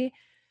very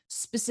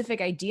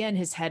specific idea in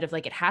his head of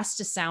like, it has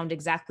to sound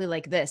exactly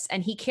like this.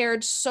 And he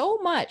cared so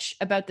much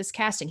about this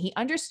casting. He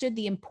understood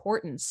the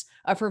importance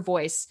of her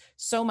voice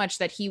so much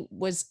that he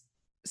was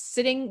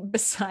sitting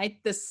beside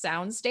the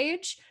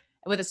soundstage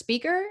with a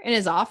speaker in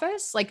his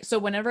office. Like, so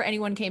whenever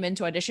anyone came in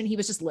to audition, he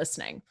was just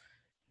listening.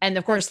 And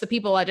of course, the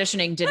people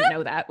auditioning didn't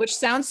know that, which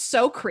sounds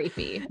so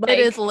creepy. Like, it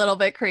is a little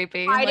bit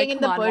creepy. Hiding like,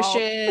 in the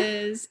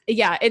bushes. Walt.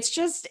 Yeah,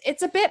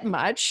 it's a bit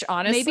much,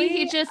 honestly. Maybe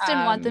he just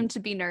didn't want them to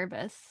be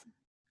nervous.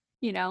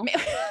 You know?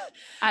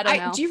 I don't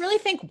know. Do you really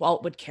think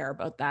Walt would care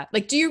about that?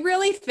 Like, do you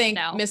really think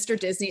Mr.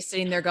 Disney's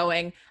sitting there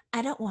going,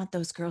 I don't want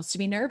those girls to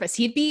be nervous.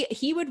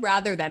 He would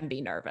rather them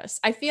be nervous.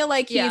 I feel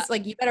like he's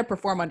like, you better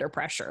perform under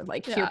pressure.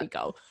 Like, here we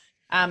go.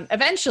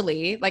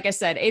 Eventually, like I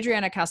said,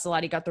 Adriana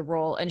Caselotti got the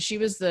role, and she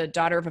was the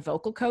daughter of a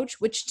vocal coach,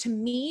 which to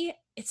me,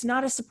 it's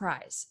not a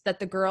surprise that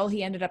the girl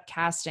he ended up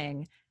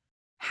casting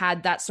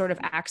had that sort of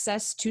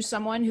access to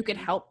someone who could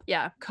help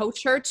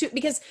coach her to,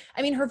 because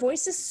I mean, her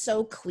voice is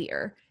so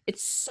clear.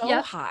 It's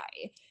so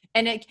high,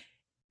 and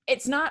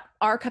it's not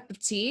our cup of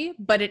tea,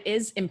 but it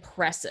is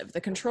impressive.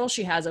 The control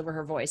she has over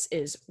her voice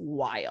is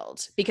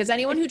wild, because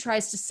anyone who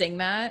tries to sing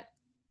that,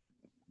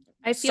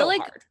 I feel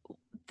like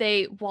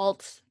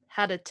Walt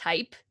had a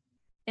type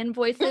in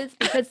voices,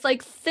 because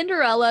like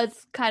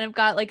Cinderella's kind of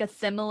got like a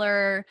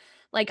similar,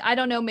 like, I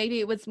don't know, maybe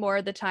it was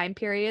more the time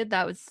period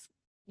that was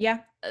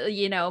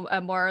you know, a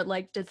more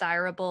like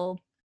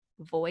desirable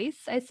voice,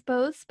 I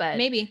suppose, but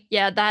maybe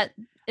that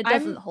it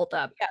doesn't hold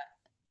up.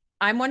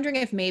 I'm wondering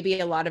if maybe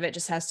a lot of it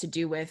just has to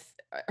do with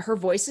her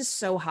voice is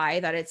so high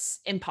that it's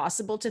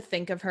impossible to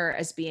think of her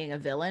as being a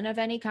villain of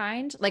any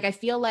kind. Like, I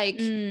feel like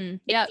if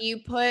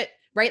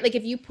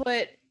you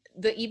put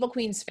the Evil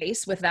Queen's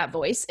face with that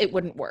voice, it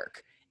wouldn't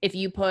work. If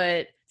you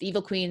put the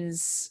Evil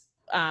Queen's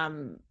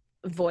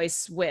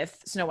voice with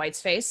Snow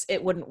White's face,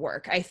 it wouldn't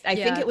work. I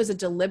think it was a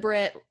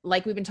deliberate,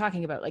 like we've been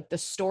talking about, like the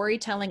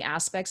storytelling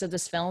aspects of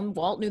this film.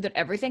 Walt knew that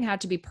everything had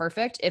to be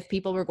perfect if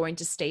people were going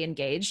to stay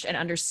engaged and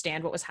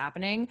understand what was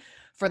happening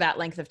for that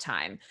length of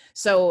time.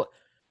 So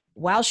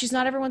while she's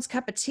not everyone's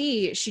cup of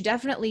tea, she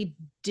definitely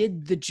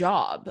did the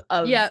job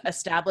of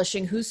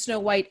establishing who Snow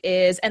White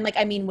is. And like,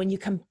 I mean, when you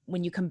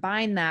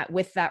combine that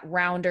with that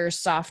rounder,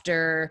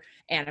 softer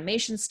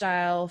animation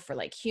style for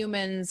like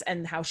humans,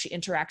 and how she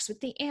interacts with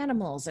the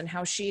animals and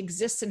how she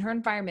exists in her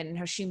environment and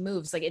how she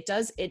moves, like it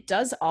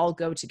does all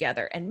go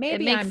together. And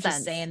maybe I'm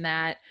just saying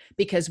that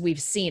because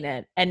we've seen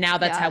it and now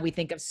that's how we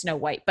think of Snow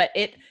White, but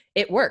it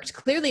worked.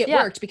 Clearly it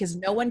worked, because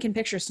no one can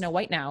picture Snow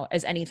White now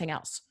as anything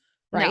else.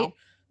 Right.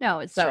 No,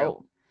 it's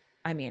true.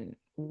 I mean,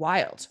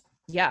 wild.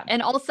 Yeah.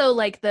 And also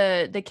like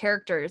the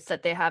characters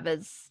that they have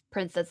as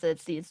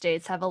princesses these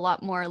days have a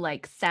lot more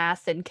like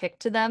sass and kick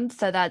to them.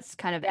 So that's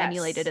kind of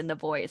emulated in the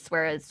voice.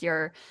 Whereas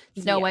your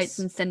Snow Whites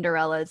and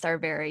Cinderellas are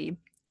very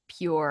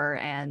pure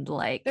and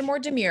like, they're more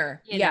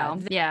demure. You know.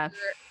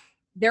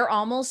 they're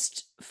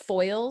almost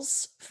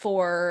foils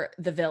for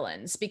the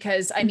villains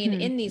because I mean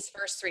Mhm. in these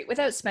first three,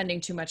 without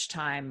spending too much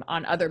time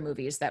on other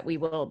movies that we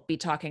will be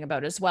talking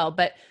about as well,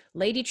 but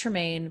Lady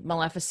Tremaine,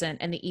 Maleficent,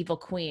 and the Evil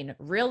Queen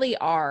really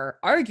are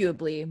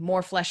arguably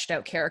more fleshed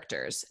out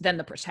characters than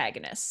the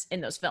protagonists in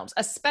those films,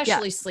 Yeah.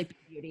 especially Sleeping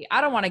Beauty. I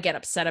don't want to get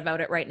upset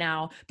about it right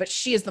now, but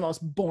she is the most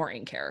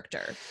boring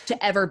character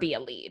to ever be a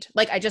lead.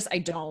 Like I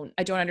don't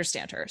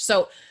understand her.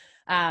 So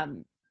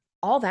um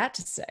all that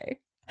to say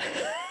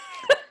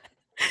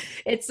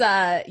it's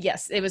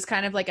yes, it was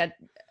kind of like a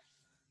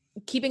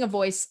keeping a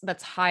voice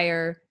that's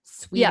higher,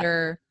 Yeah.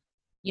 sweeter,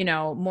 you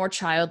know, more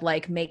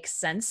childlike makes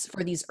sense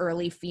for these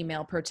early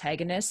female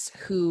protagonists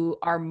who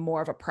are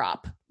more of a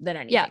prop than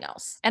Yeah. anything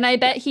else. And I Yeah.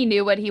 bet he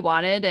knew what he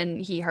wanted and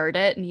he heard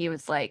it and he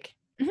was like,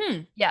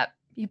 Hmm. yeah.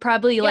 He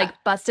probably Yeah.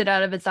 like busted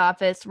out of his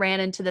office, ran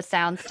into the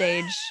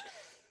soundstage,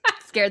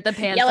 scared the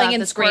pants Yelling off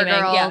and this poor screaming.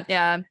 Yeah. girl.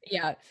 Yeah.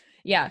 Yeah.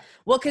 Yeah.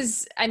 Well,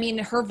 because I mean,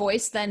 her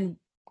voice then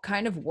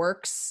kind of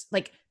works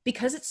like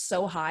because it's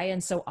so high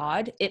and so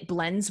odd, it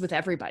blends with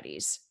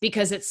everybody's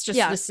because it's just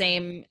Yeah. the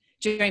same.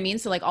 Do you know what I mean?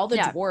 So, like, all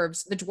Yeah. the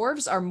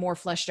dwarves are more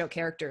fleshed out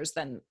characters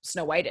than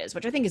Snow White is,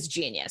 which I think is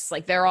genius.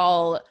 Like, they're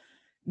all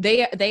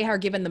they are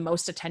given the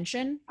most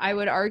attention, I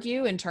would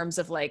argue, in terms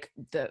of like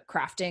the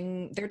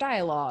crafting their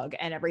dialogue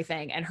and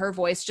everything. And her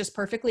voice just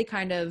perfectly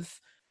kind of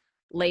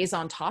lays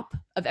on top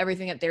of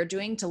everything that they're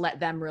doing to let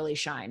them really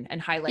shine and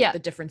highlight Yeah. the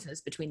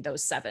differences between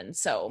those seven.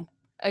 So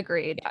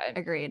Agreed. yeah,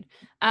 Agreed.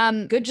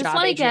 good Just job,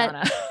 want to get,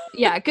 Adriana.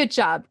 yeah, good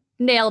job.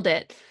 Nailed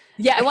it.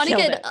 Yeah, I want to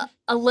killed get it.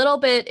 a little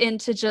bit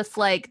into just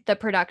like the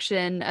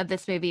production of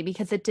this movie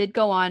because it did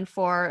go on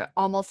for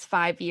almost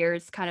 5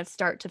 years, kind of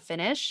start to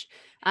finish.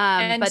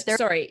 And But there,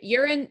 sorry,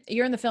 you're in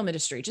the film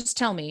industry. Just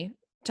tell me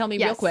real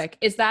yes. quick,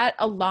 is that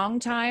a long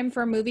time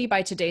for a movie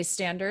by today's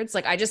standards?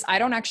 Like I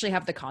don't actually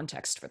have the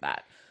context for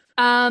that.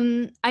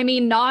 I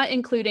mean, not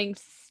including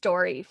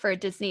story for a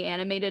Disney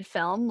animated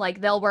film.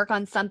 Like they'll work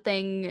on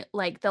something,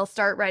 like they'll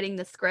start writing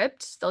the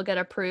script, they'll get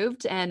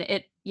approved, and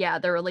yeah,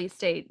 the release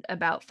date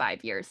about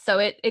 5 years. So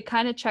it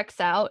kind of checks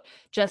out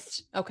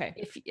just Okay.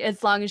 if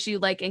as long as you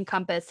like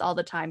encompass all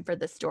the time for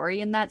the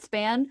story in that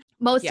span.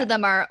 Most Yeah. of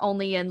them are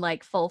only in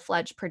like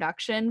full-fledged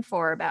production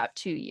for about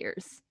 2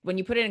 years. When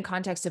you put it in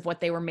context of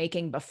what they were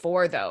making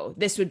before though,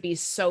 this would be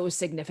so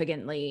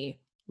significantly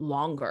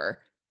longer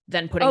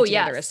than putting Oh,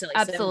 together a yes, silly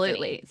symphony,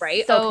 absolutely.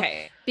 right? So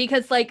Okay.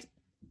 because like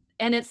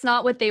and it's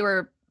not what they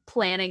were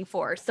planning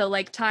for. So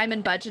like time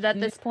and budget at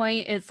Mm, this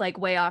point is like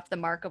way off the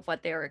mark of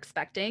what they were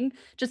expecting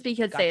just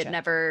because they had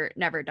gotcha.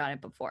 never done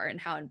it before and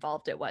how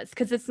involved it was.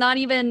 Cuz it's not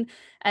even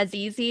as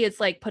easy as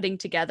like putting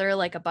together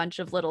like a bunch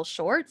of little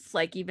shorts.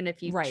 Like even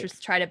if you Right.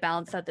 just try to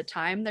balance out the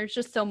time, there's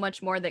just so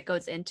much more that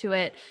goes into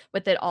it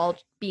with it all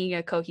being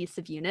a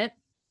cohesive unit.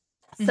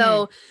 Hmm.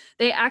 So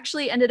they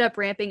actually ended up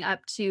ramping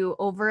up to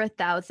over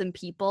 1,000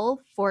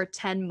 people for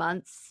 10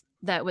 months.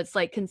 That was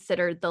like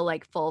considered the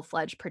like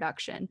full-fledged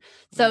production.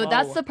 So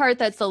that's Whoa. the part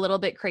that's a little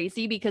bit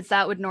crazy because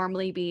that would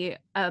normally be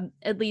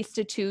at least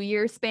a 2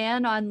 year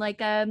span on like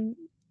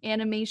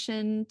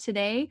animation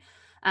today.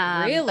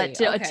 But Really?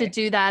 to Okay.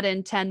 do that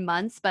in 10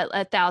 months, but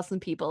 1,000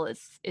 people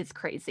is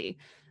crazy.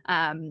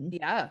 Um,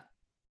 Yeah.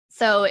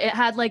 so it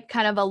had like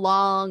kind of a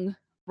long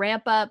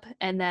ramp up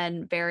and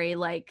then very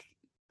like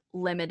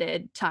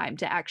limited time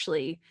to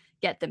actually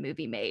get the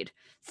movie made.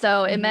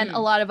 So it meant a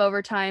Hmm. lot of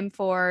overtime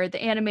for the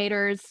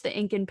animators, the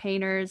ink and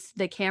painters,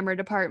 the camera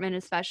department,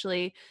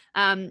 especially.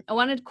 I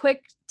wanted to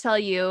quick tell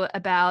you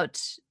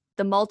about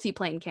the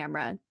multiplane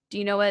camera. Do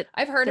you know what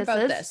I've heard this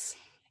about is? this.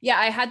 Yeah,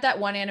 I had that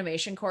one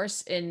animation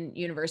course in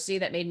university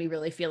that made me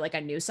really feel like I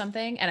knew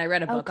something, and I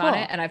read a Oh, book on it,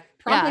 cool. and I've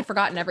promptly Yeah.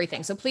 forgotten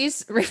everything. So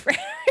please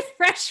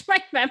refresh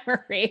my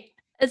memory.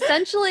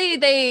 Essentially,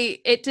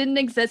 it didn't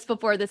exist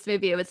before this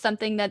movie. It was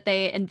something that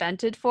they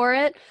invented for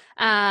it.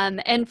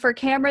 And for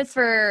cameras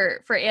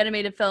for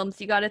animated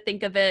films, you got to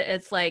think of it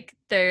as like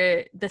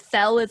the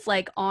cell is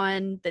like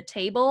on the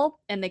table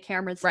and the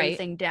camera's Right.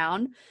 facing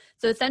down.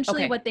 So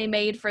essentially, Okay. what they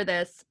made for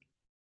this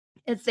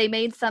is they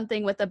made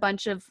something with a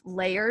bunch of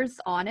layers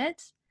on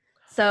it.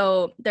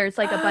 So there's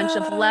like a bunch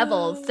of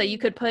levels. So you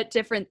Oh, could put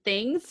different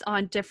things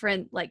on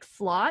different like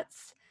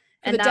slots,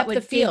 for the and that depth of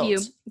would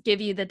field.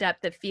 give you the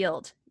depth of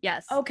field.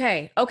 Yes.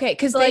 Okay. Okay.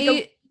 Because So like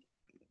a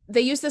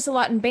they use this a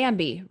lot in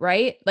Bambi,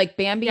 right? Like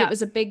Bambi, it yeah,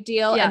 was a big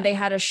deal, and yeah, they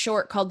had a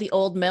short called The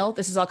Old Mill.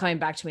 This is all coming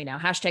back to me now.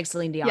 Hashtag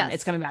Celine Dion. It's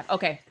yes. coming back.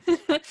 Okay.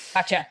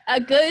 Gotcha. A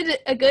good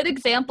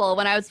example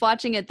when I was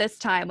watching it this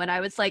time when I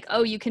was like,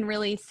 "Oh, you can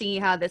really see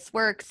how this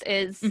works,"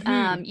 is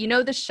Hmm. you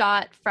know the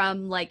shot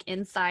from like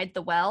inside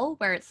the well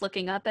where it's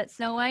looking up at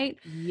Snow White?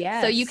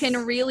 So you can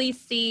Yes. really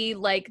see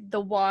like the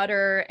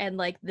water and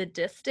like the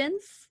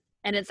distance,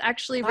 and it's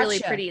actually really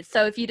Gotcha. pretty.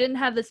 So if you didn't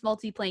have this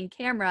multiplane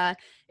camera,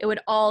 it would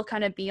all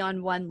kind of be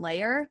on one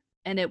layer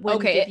and it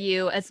wouldn't Okay. give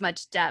you as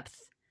much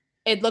depth.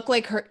 It looked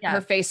like her Yeah,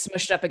 face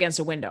smushed up against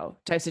a window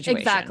type situation.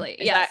 exactly.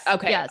 Is that Yes.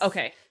 okay? Yes.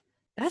 Okay.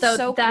 That's So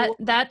so cool.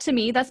 that to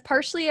me, that's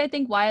partially I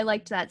think why I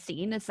liked that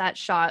scene is that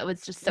shot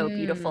was just so Mm,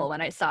 beautiful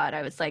when I saw it.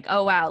 I was like,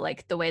 "Oh wow,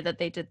 like the way that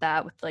they did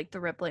that with like the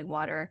rippling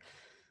water."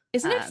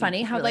 Isn't it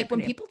funny It's how really like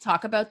when pretty. people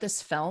talk about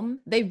this film,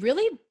 they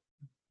really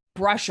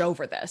brush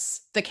over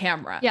the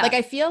camera. Yeah. Like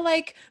I feel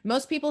like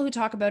most people who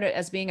talk about it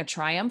as being a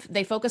triumph,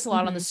 they focus a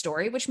lot on the Hmm.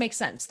 story, which makes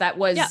sense. That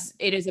Yeah. was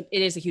it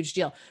is a huge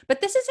deal.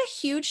 But this is a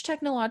huge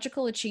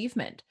technological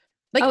achievement.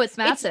 Like Oh, it's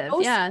massive.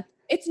 Yeah.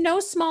 it's no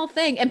small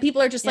thing, and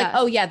people are just like, Yeah.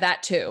 "Oh yeah,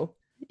 that too."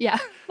 Yeah.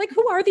 Like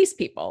who are these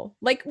people?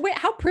 Like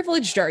how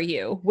privileged are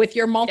you with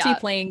your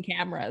Yeah. multi-plane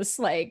cameras?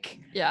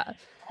 Like, Yeah.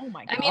 oh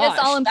my I mean, it's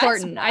all gosh,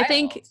 that's important.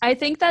 wild. I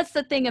think that's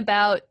the thing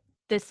about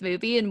this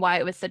movie and why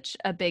it was such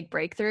a big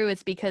breakthrough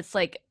is because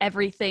like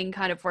everything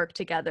kind of worked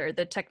together.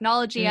 The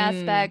technology Mm,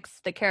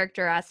 aspects, the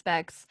character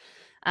aspects,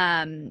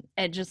 and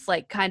just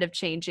like kind of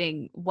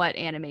changing what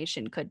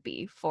animation could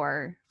be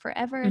for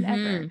forever and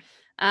ever. mm-hmm.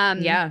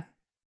 Um, Yeah.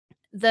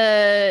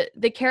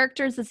 the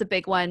characters is a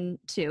big one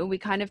too. We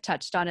kind of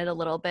touched on it a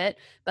little bit,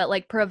 but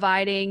like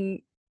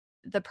providing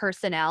the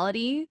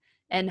personality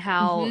and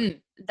how Mm-hmm.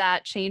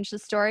 that changed the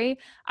story.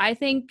 I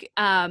think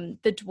the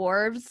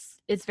dwarves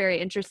is very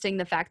interesting.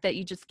 The fact that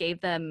you just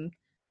gave them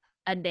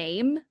a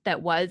name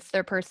that was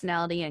their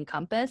personality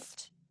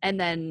encompassed and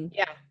then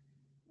Yeah.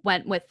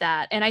 went with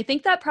that. And I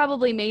think that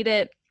probably made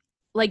it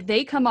like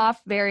they come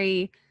off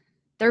very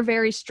they're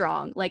very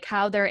strong, like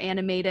how they're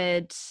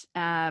animated,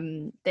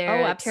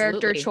 Oh, their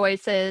character absolutely.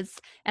 choices.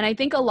 And I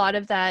think a lot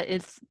of that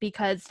is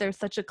because there's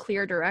such a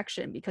clear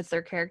direction because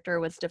their character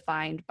was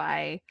defined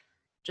by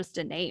just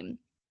a name.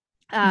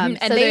 Mhm,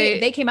 and So they,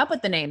 they came up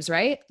with the names,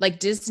 right? Like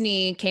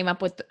Disney came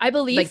up with I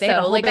believe like they had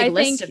a so. whole Like big I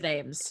list of think,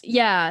 names.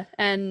 yeah,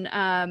 and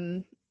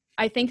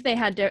I think they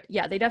had,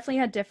 yeah, they definitely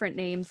had different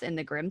names in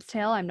the Grimm's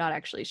Tale. I'm not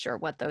actually sure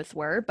what those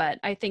were, but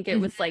I think it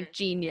was Mhm. like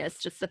genius,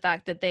 just the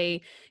fact that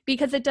they,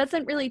 because it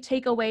doesn't really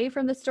take away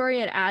from the story,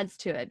 it adds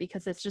to it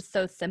because it's just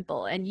so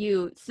simple. And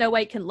you, Snow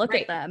White can look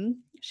at Right.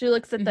 them. She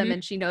looks at them Mhm.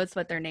 and she knows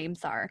what their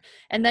names are,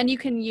 and then you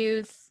can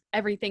use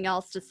everything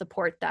else to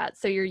support that.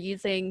 So you're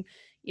using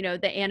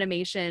the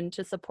animation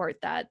to support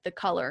that, the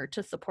color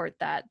to support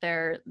that,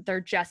 their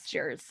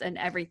gestures and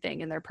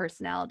everything and their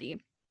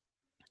personality.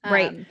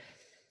 Right. um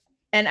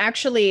And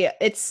actually,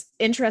 it's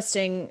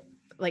interesting.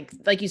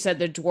 Like you said,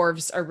 the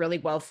dwarves are really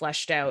well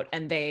fleshed out,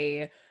 and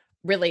they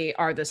really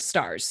are the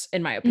stars,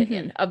 in my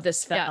mhm, opinion, of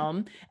this yeah,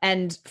 film.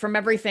 And from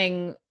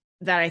everything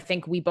that I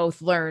think we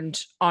both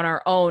learned on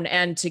our own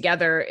and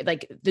together,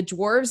 like the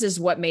dwarves is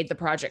what made the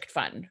project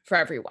fun for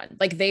everyone.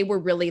 Like they were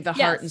really the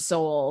heart and yes,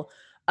 soul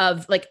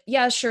of like,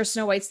 yeah, sure,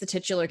 Snow White's the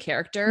titular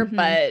character, mhm,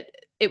 but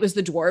it was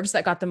the dwarves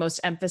that got the most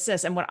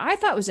emphasis. And what I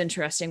thought was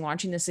interesting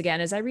watching this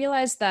again is I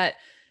realized that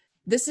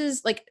this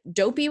is like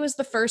Dopey was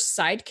the first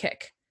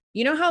sidekick.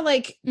 You know how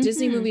like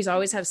Disney mhm, movies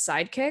always have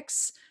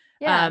sidekicks?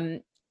 yeah,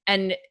 Um,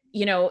 and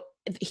you know,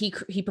 he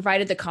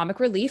provided the comic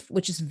relief,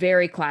 which is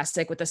very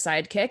classic with a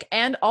sidekick.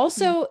 And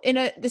mhm, also in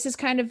a this is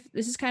kind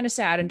of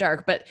sad and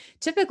dark, but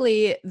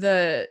typically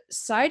the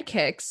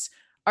sidekicks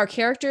are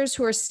characters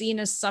who are seen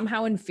as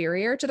somehow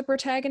inferior to the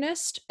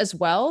protagonist as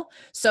well.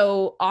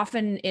 So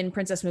often in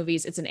princess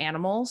movies, it's an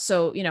animal.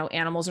 So, you know,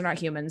 animals are not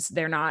humans.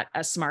 They're not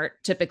as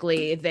smart.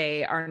 Typically,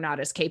 they are not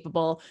as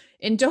capable.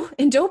 In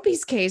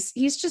Dopey's case,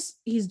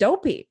 he's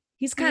dopey.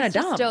 He's kind of he's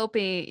just dumb.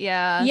 dopey,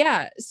 yeah,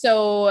 Yeah. but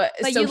So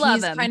you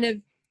love he's him, kind of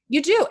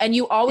you do, and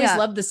you always yeah,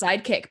 love the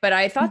sidekick. But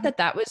I thought mhm, that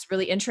that was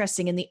really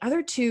interesting. And the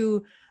other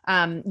two,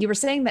 you were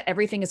saying that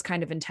everything is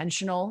kind of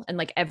intentional, and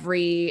like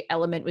every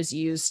element was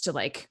used to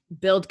like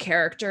build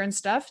character and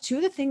stuff. Two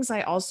of the things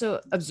I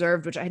also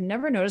observed, which I had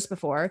never noticed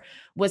before,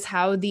 was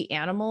how the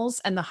animals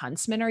and the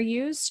huntsmen are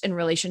used in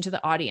relation to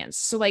the audience.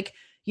 So like,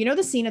 you know,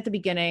 the scene at the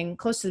beginning,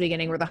 close to the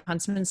beginning, where the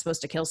huntsman's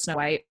supposed to kill Snow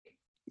White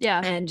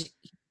yeah, and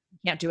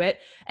can't do it.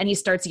 And he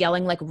starts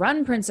yelling, like,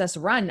 run, princess,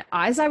 run.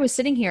 As I was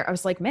sitting here, I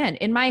was like, man,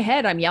 in my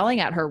head, I'm yelling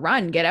at her,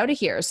 run, get out of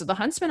here. So the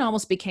huntsman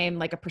almost became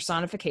like a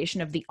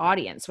personification of the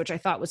audience, which I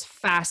thought was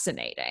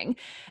fascinating.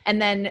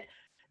 And then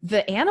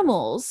the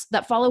animals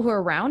that follow her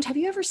around, have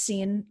you ever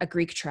seen a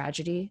Greek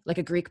tragedy, like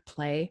a Greek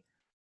play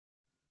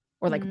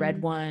or like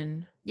read mm,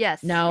 one?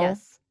 yes, No?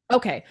 yes,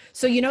 Okay.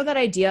 So you know that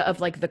idea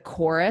of like the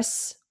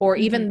chorus or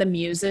even mhm, the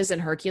muses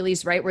and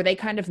Hercules, right? Where they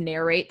kind of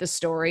narrate the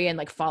story and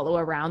like follow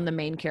around the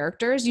main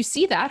characters. You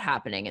see that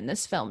happening in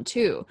this film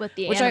too, with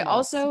the which I animals,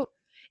 also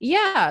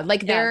yeah,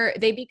 like yeah,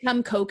 they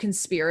become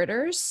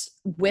co-conspirators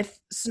with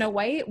Snow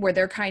White where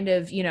they're kind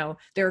of, you know,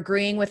 they're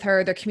agreeing with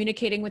her, they're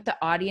communicating with the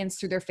audience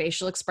through their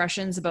facial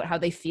expressions about how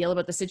they feel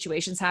about the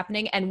situations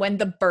happening. And when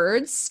the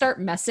birds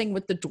start messing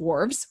with the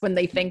dwarves when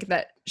they think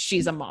that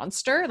she's a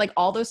monster, like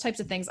all those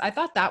types of things, I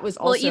thought that was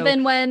well, also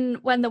even when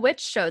the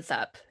witch shows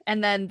up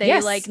and then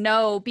they like yes.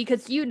 know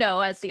because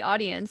as the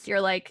audience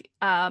you're like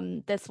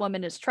this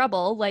woman is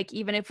trouble, like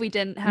even if we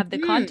didn't have the Mhm.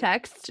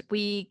 context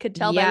we could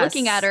tell by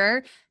looking at Yes.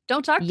 her,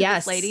 don't talk to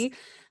this Yes. lady.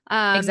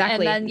 And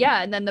Exactly. then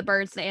yeah, and then the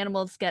birds and the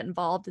animals get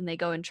involved and they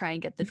go and try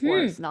and get the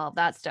dwarves Mhm. and all of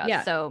that stuff,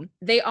 Yeah. so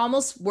They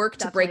almost work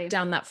to break definitely,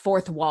 down that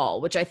fourth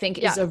wall, which I think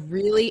is yeah, a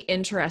really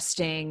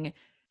interesting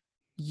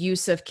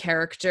use of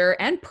character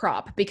and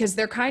prop because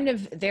they're kind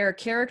of they're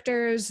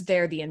characters,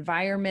 they're the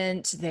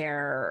environment,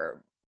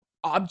 they're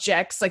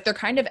objects, like they're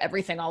kind of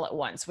everything all at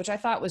once, which I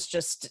thought was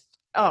just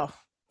Oh,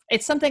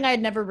 it's something I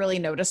had never really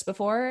noticed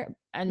before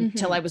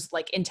until Mm-hmm. I was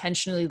like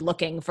intentionally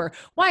looking for,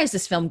 why is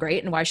this film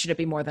great and why should it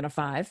be more than a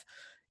 5?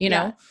 You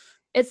Yeah. know?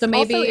 It's So also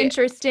maybe,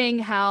 interesting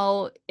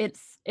how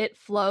it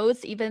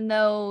flows, even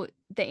though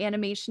the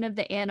animation of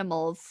the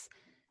animals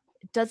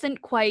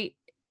doesn't quite,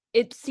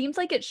 it seems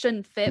like it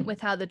shouldn't fit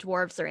with how the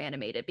dwarves are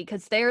animated,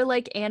 because they're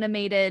like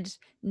animated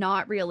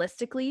not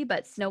realistically,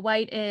 but Snow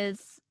White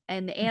is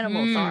and the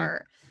animals mhm.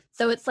 are.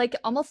 So it's like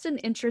almost an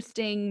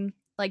interesting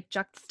like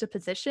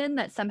juxtaposition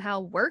that somehow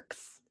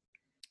works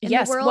in the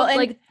Yes. Well, world. and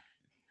Like,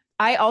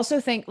 I also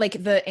think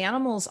like the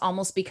animals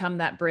almost become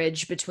that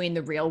bridge between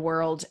the real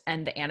world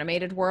and the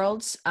animated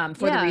worlds, for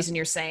the yeah. reason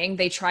you're saying.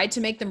 They tried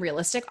to make them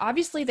realistic.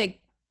 Obviously, they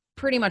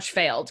pretty much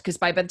failed because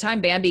by the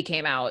time Bambi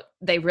came out,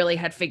 they really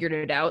had figured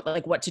it out,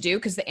 like what to do.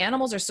 Because the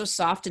animals are so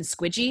soft and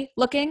squidgy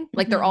looking,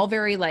 like they're Hmm. all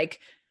very like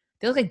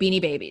they look like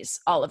Beanie Babies,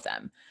 all of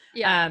them.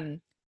 Yeah.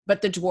 Um,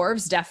 but the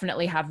dwarves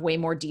definitely have way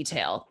more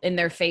detail in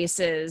their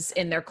faces,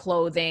 in their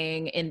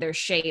clothing, in their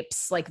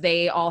shapes. Like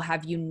they all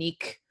have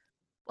unique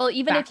Well,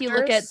 even if you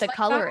look at factors the like that.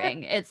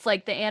 coloring, it's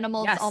like the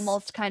animals Yes,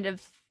 almost kind of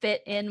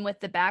fit in with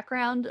the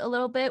background a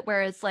little bit,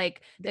 whereas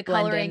like they the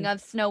blend coloring in.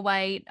 of Snow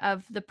White,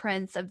 of the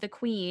prince, of the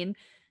queen,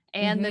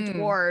 and the Hmm.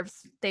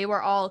 dwarves, they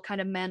were all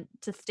kind of meant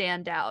to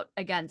stand out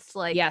against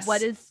like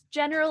what Yes. is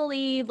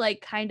generally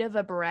like kind of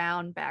a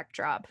brown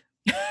backdrop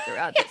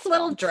throughout A this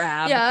little film.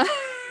 drab. Yeah.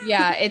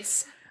 Yeah,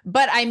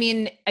 but I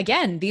mean,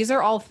 again, these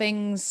are all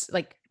things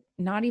like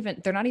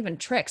they're not even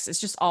tricks. It's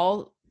just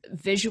all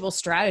visual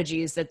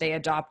strategies that they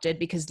adopted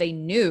because they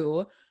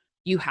knew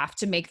you have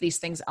to make these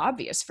things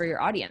obvious for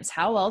your audience.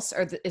 How else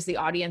is the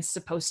audience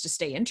supposed to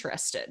stay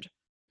interested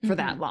for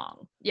that Hmm.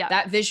 long? Yeah.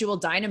 That visual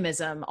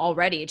dynamism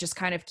already just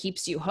kind of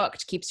keeps you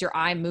hooked, keeps your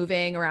eye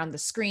moving around the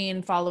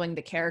screen, following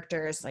the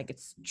characters. Like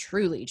it's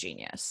truly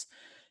genius.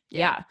 Yeah.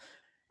 Yeah.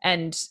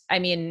 And I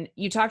mean,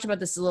 you talked about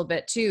this a little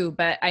bit too,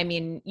 but I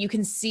mean, you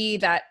can see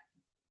that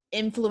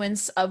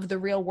influence of the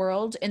real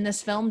world in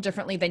this film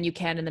differently than you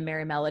can in the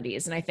Merry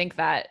Melodies. And I think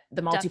that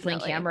the multiplane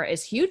Definitely. camera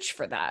is huge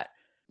for that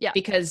Yeah.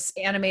 because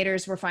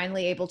animators were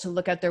finally able to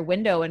look out their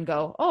window and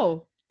go,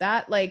 oh,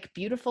 that like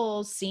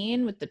beautiful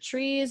scene with the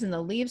trees and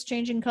the leaves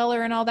changing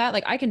color and all that.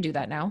 Like I can do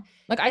that now.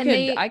 Like And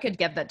I could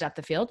get that depth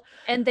of field.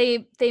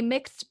 they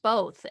mixed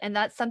both, and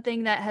that's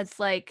something that has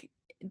like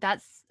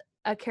that's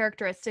a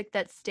characteristic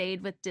that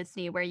stayed with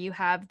Disney, where you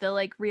have the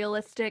like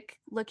realistic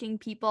looking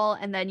people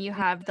and then you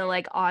have the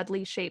like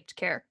oddly shaped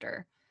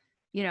character,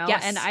 you know. And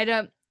Yes, I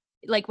don't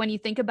like, when you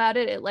think about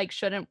it, it like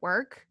shouldn't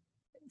work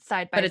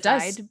side but by it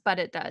does. side, but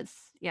it does.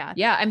 Yeah.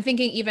 Yeah, I'm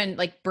thinking even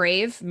like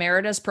Brave,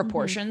 Merida's Hmm.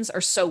 proportions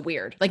are so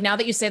weird. Like now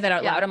that you say that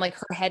out Yeah. loud, I'm like,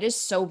 her head is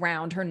so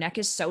round, her neck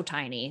is so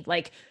tiny.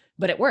 Like,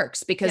 but it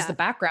works because the Yeah.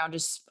 background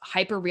is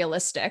hyper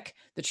realistic.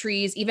 The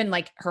trees, even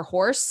like her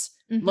horse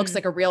looks Hmm.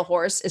 like a real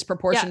horse, is Yeah.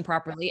 proportioned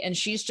properly, and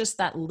she's just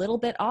that little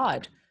bit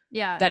odd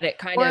Yeah. that it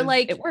kind Or of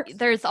like it works.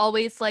 there's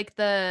always like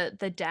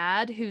the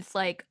dad who's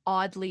like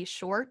oddly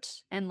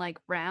short and like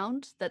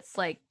round, that's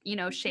like, you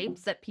know,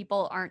 shapes that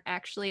people aren't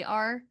actually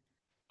are,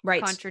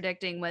 Right.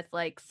 contradicting with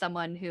like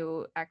someone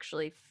who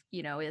actually,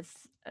 you know, is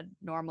a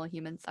normal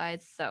human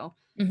size. So,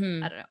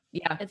 Hmm. I don't know.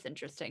 Yeah, It's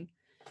interesting.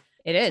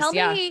 it is. Tell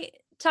Yeah. me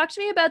Talk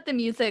to me about the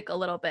music a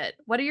little bit.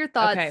 What are your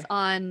thoughts Okay.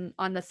 on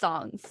the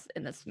songs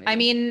in this I movie?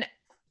 mean,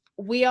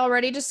 we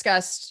already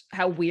discussed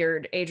how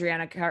weird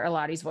Adriana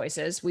Carlotti's voice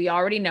is. We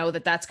already know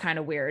that that's kind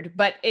of weird,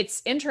 but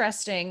it's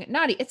interesting.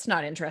 It's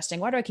not interesting.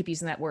 Why do I keep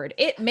using that word?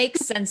 It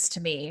makes sense to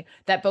me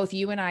that both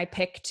you and I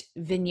picked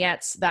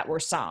vignettes that were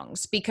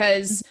songs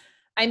because,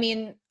 I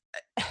mean,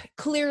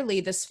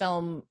 clearly this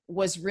film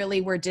was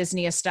really where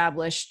Disney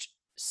established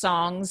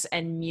songs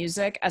and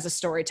music as a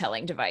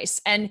storytelling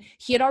device. And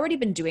he had already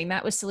been doing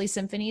that with Silly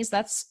Symphonies.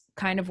 That's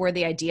kind of where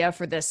the idea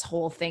for this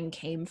whole thing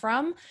came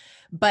from.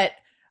 But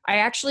I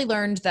actually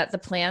learned that the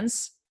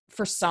plans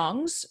for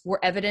songs were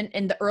evident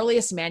in the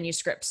earliest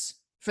manuscripts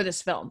for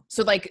this film.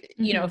 So, like,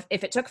 you know, Mm-hmm.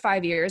 if it took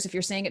 5 years, if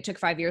you're saying it took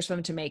 5 years for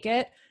him to make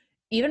it,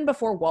 even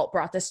before Walt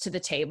brought this to the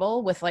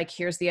table with, like,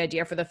 here's the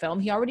idea for the film,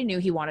 he already knew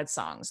he wanted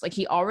songs. Like,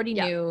 he already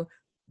Yeah. knew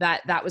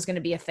that that was going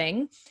to be a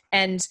thing.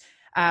 And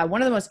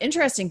one of the most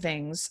interesting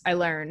things I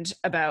learned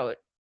about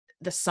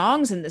the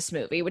songs in this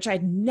movie, which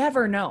I'd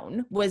never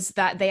known, was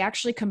that they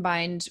actually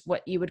combined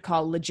what you would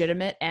call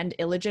legitimate and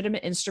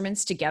illegitimate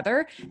instruments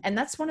together. And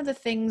that's one of the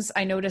things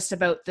I noticed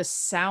about the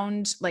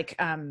sound, like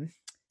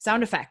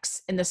sound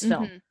effects in this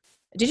film. Mm-hmm.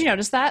 Did you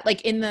notice that?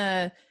 Like in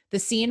the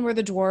scene where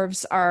the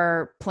dwarves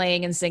are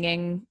playing and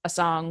singing a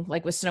song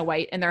like with Snow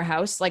White in their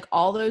house, like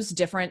all those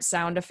different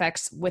sound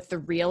effects with the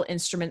real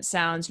instrument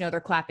sounds, you know, they're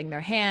clapping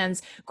their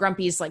hands,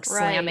 Grumpy's like Right.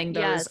 slamming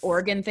those Yes.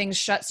 organ things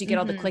shut so you get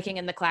all the Mm-hmm. clicking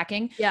and the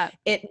clacking. Yeah.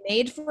 It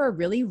made for a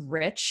really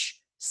rich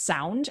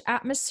sound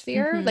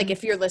atmosphere. Like Mm-hmm.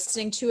 if you're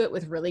listening to it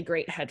with really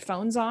great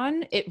headphones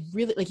on, it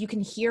really, like, you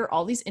can hear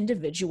all these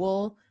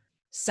individual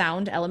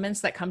sound elements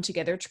that come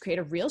together to create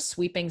a real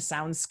sweeping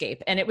soundscape.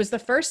 And it was the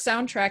first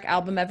soundtrack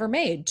album ever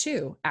made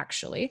too,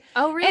 actually.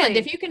 Oh, And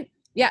if really? you can,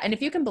 yeah, and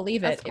if you can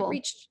believe That's it, it cool.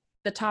 reached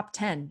the top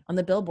 10 on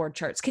the Billboard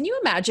charts. Can you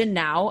imagine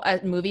now a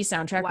movie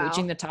soundtrack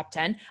reaching the top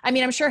 10? I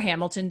mean, I'm sure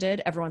Hamilton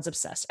did. Everyone's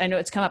obsessed. I know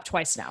it's come up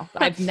twice now,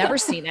 but I've never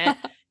seen it.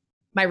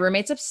 My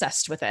roommate's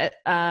obsessed with it.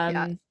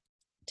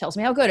 Tells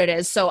me how good it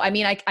is. So, I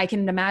mean, I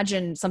can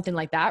imagine something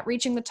like that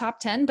reaching the top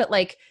 10, but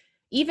like,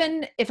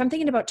 even if I'm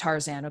thinking about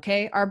Tarzan,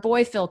 okay, our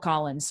boy Phil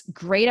Collins,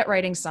 great at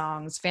writing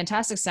songs,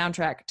 fantastic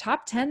soundtrack.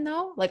 Top 10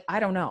 though? Like, I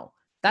don't know.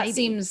 That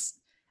seems,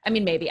 I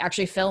mean, maybe.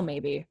 Actually, Phil,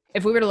 maybe.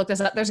 If we were to look this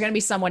up, there's going to be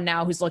someone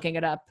now who's looking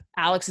it up.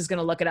 Alex is going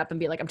to look it up and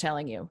be like, I'm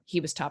telling you, he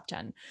was top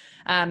 10.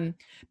 But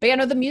yeah,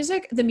 no, the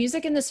music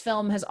in this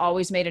film has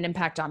always made an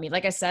impact on me.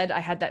 Like I said, I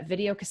had that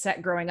video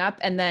cassette growing up.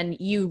 And then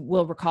you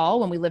will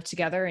recall when we lived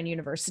together in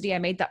university, I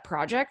made that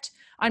project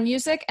on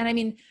music. And I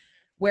mean,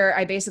 where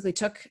I basically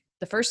took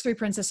the first 3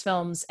 Princess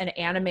films and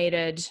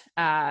animated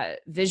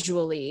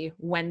visually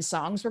when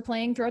songs were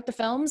playing throughout the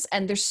films.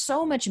 And there's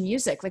so much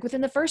music, like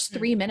within the first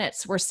 3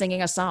 minutes, we're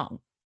singing a song.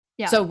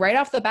 Yeah. So right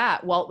off the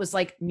bat, Walt was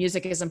like,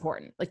 music is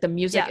important. Like the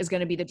music is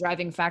going to be the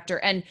driving factor.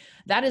 And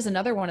that is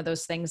another one of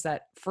those things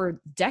that for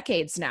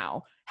decades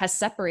now has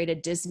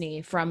separated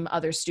Disney from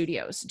other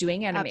studios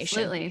doing animation.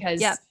 Absolutely.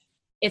 Because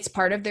it's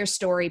part of their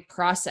story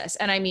process.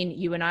 And I mean,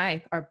 you and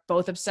I are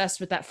both obsessed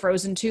with that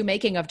Frozen 2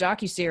 making of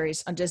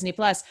docuseries on Disney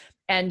Plus.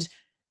 And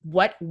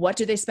what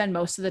do they spend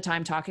most of the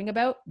time talking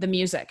about? The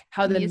music,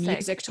 how the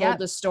music told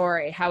the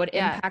story, how it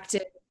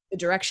impacted the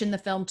direction the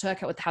film took,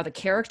 how the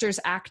characters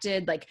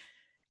acted. Like,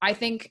 I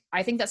think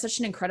that's such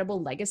an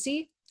incredible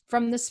legacy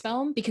from this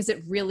film because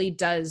it really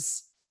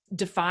does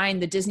define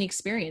the Disney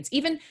experience.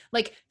 Even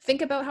like,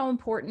 think about how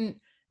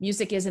important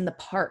music is in the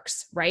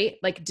parks, right?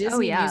 Like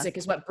Disney music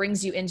is what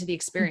brings you into the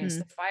experience.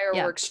 The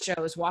fireworks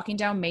shows, walking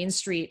down Main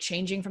Street,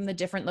 changing from the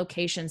different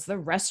locations, the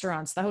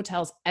restaurants, the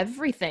hotels,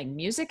 everything.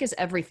 Music is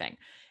everything.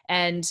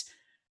 And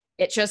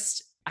it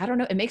just, I don't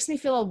know, it makes me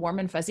feel all warm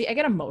and fuzzy. I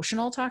get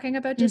emotional talking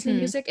about Disney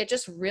music. It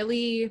just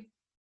really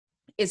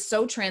is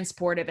so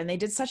transportive, and they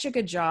did such a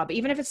good job.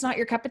 Even if it's not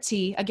your cup of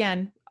tea,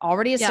 again,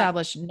 already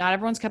established, not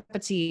everyone's cup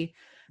of tea,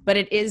 but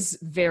it is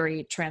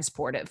very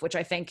transportive, which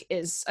I think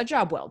is a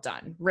job well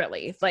done,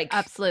 really. Like,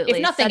 absolutely.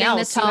 If nothing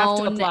else, you have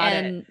to applaud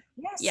it.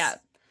 Yes.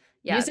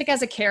 Yeah. Music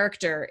as a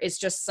character is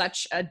just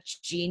such a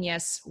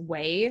genius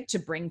way to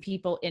bring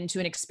people into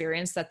an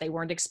experience that they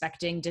weren't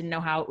expecting, didn't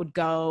know how it would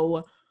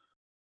go.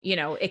 You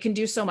know, it can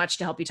do so much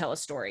to help you tell a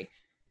story.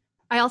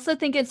 I also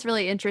think it's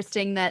really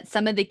interesting that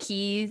some of the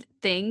key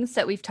things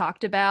that we've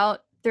talked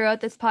about throughout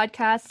this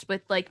podcast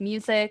with like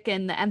music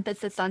and the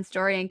emphasis on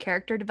story and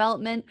character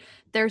development,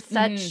 they're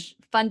such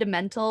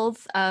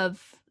fundamentals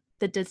of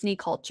the Disney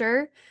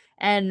culture.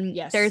 And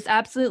there's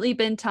absolutely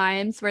been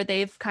times where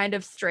they've kind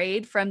of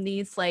strayed from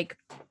these like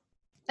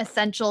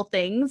essential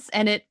things,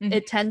 and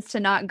it tends to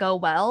not go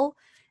well.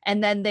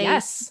 And then they,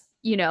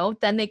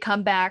 then they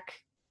come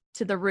back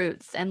to the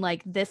roots, and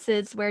like, this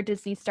is where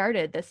Disney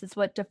started. This is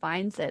what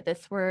defines it.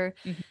 This were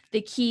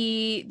the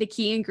key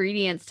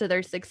ingredients to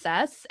their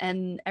success.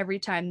 And every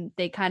time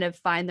they kind of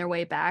find their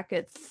way back,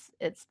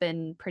 it's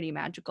been pretty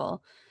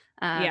magical.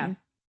 I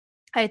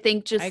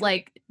think just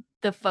like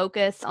the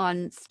focus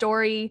on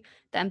story,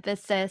 the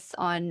emphasis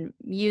on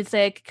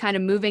music, kind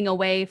of moving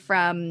away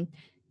from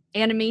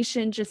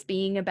animation just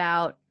being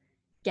about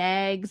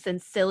gags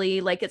and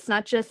silly, like it's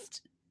not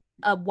just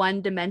a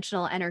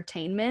one-dimensional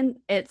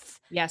entertainment. It's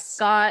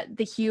got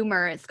the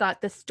humor, it's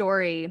got the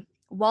story.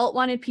 Walt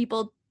wanted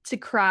people to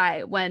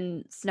cry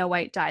when Snow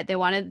White died. They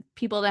wanted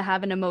people to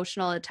have an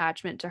emotional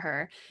attachment to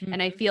her.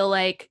 And I feel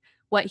like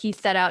what he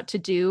set out to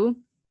do,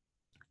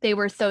 they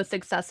were so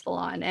successful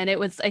on. And it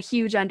was a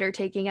huge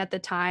undertaking at the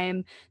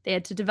time. They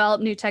had to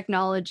develop new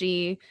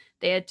technology.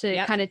 They had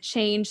to kind of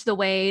change the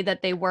way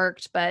that they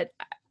worked. But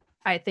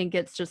I think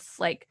it's just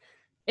like,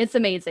 it's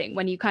amazing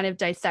when you kind of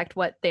dissect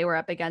what they were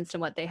up against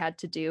and what they had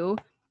to do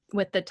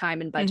with the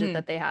time and budget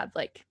that they had.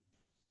 Like,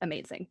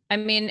 amazing. I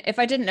mean, if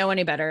I didn't know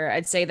any better,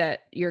 I'd say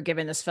that you're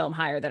giving this film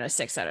higher than a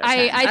 6 out of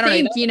 10. I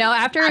think,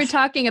 after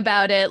talking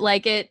about it,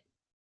 like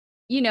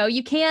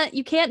you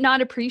can't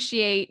not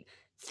appreciate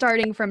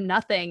starting from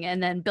nothing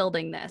and then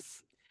building this.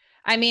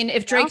 I mean,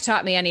 if Drake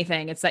taught me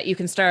anything, it's that you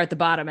can start at the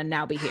bottom and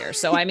now be here.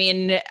 So, I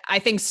mean, I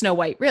think Snow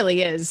White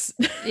really is.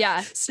 Yeah.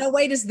 Snow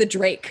White is the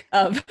Drake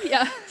of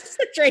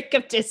the Drake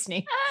of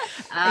Disney.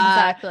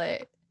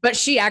 Exactly. But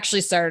she actually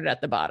started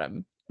at the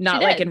bottom,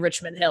 not like in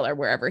Richmond Hill or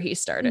wherever he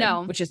started.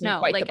 No, which isn't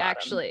quite like the bottom.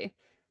 actually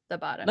the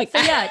bottom. Like, so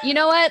yeah, you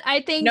know what?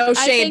 I think no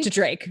shade to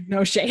Drake.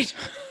 No shade.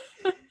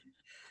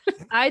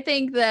 I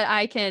think that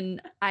I can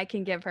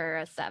give her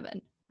a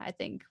 7. I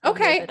think.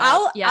 Okay.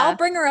 I'll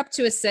bring her up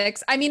to a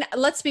 6. I mean,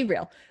 let's be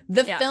real.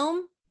 The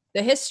film,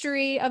 the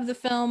history of the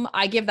film,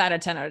 I give that a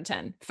 10 out of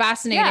 10.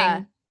 Fascinating.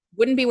 Yeah.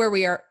 Wouldn't be where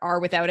we are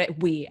without it.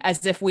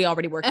 As if we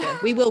already worked there.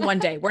 We will one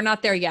day. We're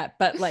not there yet,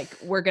 but like,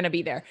 we're going to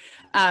be there.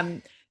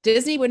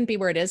 Disney wouldn't be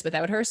where it is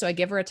without her. So I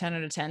give her a 10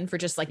 out of 10 for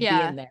just like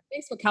being there.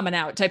 Thanks for coming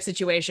out type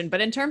situation.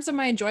 But in terms of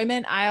my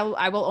enjoyment,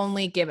 I will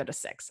only give it a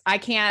 6. I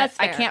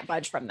can't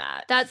budge from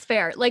that. That's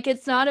fair. Like,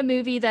 it's not a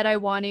movie that I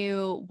want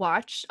to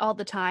watch all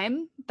the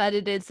time, but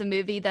it is a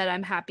movie that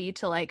I'm happy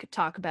to like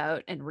talk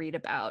about and read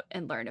about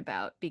and learn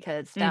about,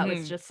 because that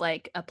was just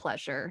like a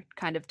pleasure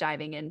kind of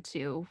diving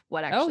into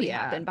what actually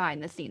happened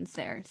behind the scenes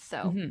there.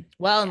 So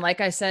well, and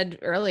like I said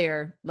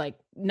earlier, like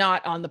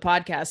not on the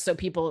podcast, so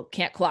people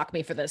can't clock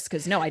me for this,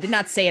 because no, I did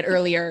not say it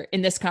earlier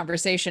in this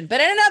conversation, but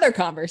in another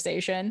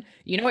conversation,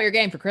 you know what you're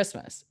getting for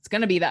Christmas. It's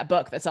going to be that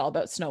book that's all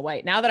about Snow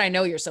White. Now that I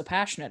know you're so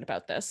passionate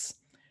about this,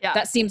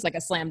 that seems like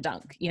a slam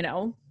dunk, you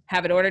know,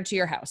 have it ordered to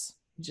your house.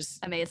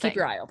 Just keep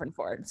your eye open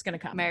for it. It's going to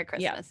come. Merry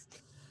Christmas.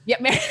 Yeah.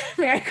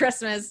 Merry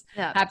Christmas.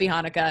 Yeah. Happy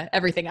Hanukkah.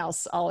 Everything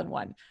else all in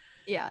one.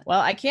 Yeah. Well,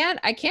 I can't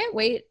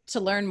wait to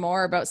learn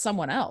more about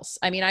someone else.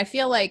 I mean, I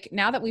feel like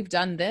now that we've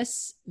done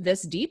this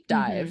deep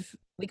dive,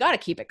 we got to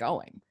keep it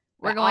going.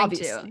 We're going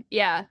to.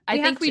 Yeah.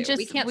 I think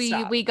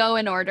we go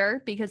in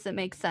order because it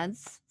makes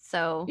sense.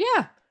 So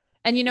yeah.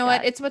 And you know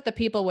what? It's what the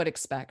people would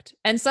expect.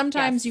 And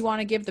sometimes you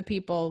want to give the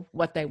people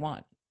what they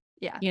want.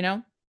 Yeah. You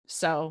know?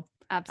 So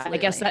absolutely.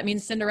 I guess that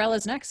means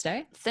Cinderella's next,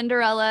 eh?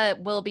 Cinderella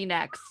will be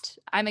next.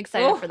 I'm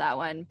excited for that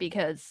one,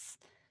 because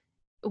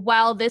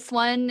while this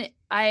one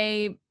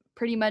I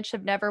pretty much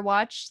have never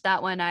watched,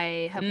 that one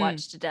I have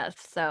watched to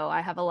death. So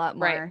I have a lot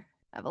more.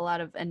 I have a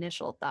lot of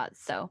initial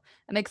thoughts. So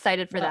I'm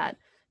excited for that.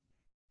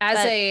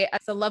 As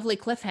a lovely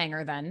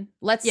cliffhanger, then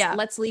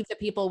let's leave the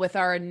people with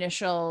our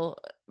initial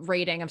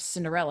rating of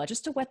Cinderella,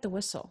 just to wet the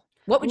whistle.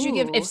 What would you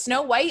give if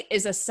Snow White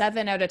is a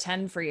 7 out of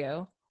 10 for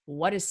you?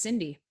 What is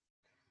Cindy?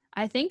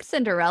 I think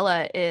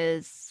Cinderella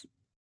is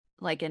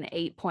like an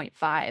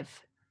 8.5.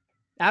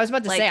 I was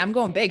about to say, I'm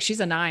going big. She's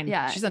a 9.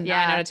 Yeah, she's a 9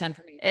 out of 10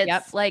 for me.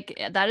 It's like,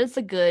 that is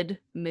a good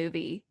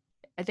movie.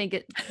 I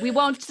think we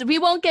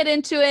won't get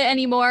into it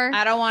anymore.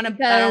 I don't want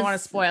to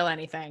spoil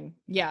anything.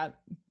 Yeah.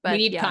 But we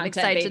need content, I'm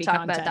excited to talk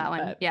content, about that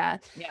one. Yeah.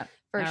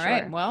 For sure. All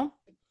right. Well,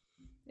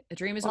 a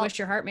dream is a wish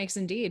your heart makes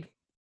indeed.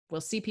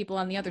 We'll see people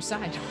on the other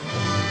side.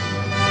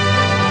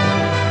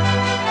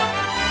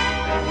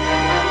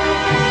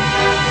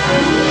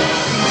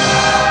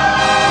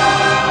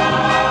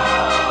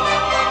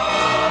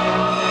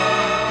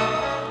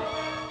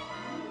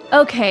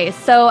 Okay,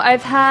 so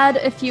I've had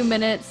a few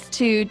minutes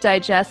to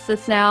digest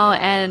this now,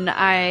 and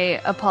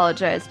I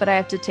apologize, but I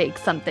have to take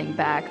something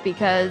back,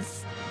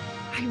 because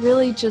I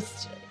really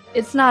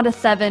it's not a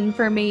 7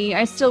 for me.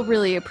 I still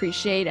really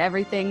appreciate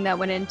everything that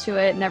went into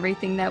it and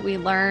everything that we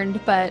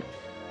learned, but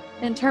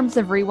in terms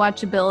of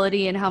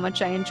rewatchability and how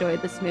much I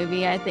enjoyed this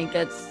movie, I think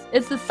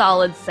it's a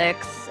solid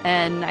 6,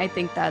 and I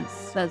think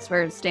that's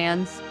where it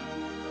stands.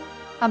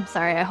 I'm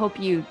sorry, I hope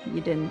you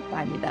didn't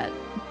buy me that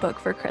book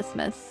for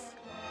Christmas.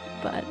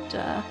 But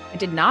I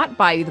did not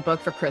buy you the book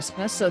for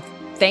Christmas, so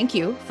thank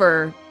you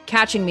for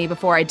catching me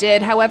before I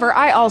did. However,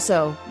 I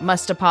also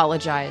must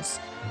apologize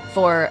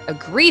for a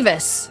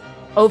grievous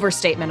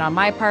overstatement on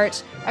my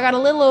part. I got a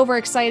little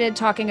overexcited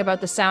talking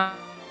about the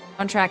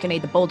soundtrack and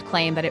made the bold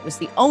claim that it was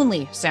the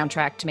only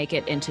soundtrack to make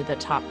it into the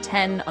top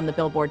 10 on the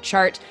Billboard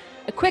chart.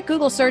 A quick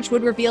Google search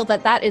would reveal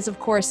that is, of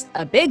course,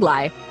 a big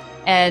lie,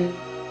 and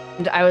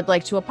I would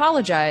like to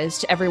apologize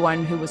to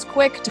everyone who was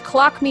quick to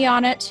clock me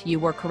on it. You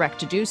were correct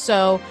to do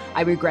so.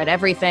 I regret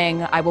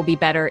everything. I will be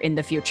better in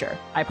the future.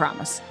 I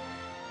promise.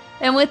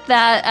 And with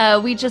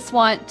that, we just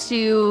want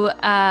to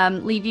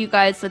leave you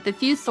guys with a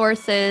few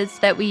sources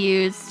that we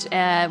used.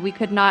 We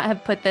could not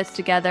have put this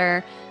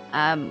together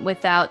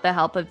without the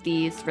help of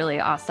these really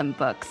awesome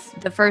books.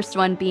 The first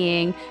one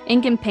being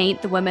Ink and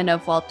Paint, The Women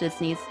of Walt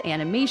Disney's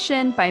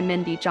Animation by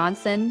Mindy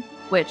Johnson,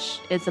 which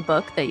is a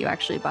book that you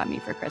actually bought me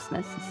for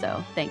Christmas.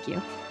 So thank you.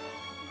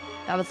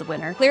 That was a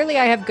winner. Clearly,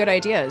 I have good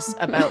ideas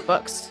about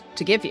books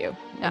to give you.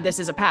 Yeah. This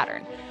is a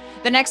pattern.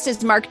 The next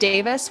is Mark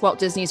Davis, Walt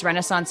Disney's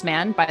Renaissance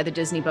Man by the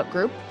Disney Book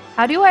Group.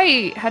 How do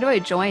I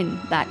join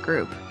that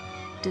group?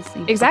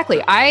 Disney. Exactly.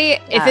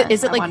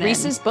 Is it like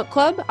Reese's Book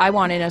Club? I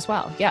want in as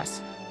well.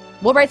 Yes.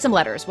 We'll write some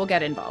letters. We'll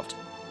get involved.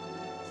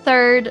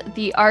 Third,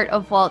 The Art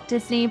of Walt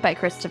Disney by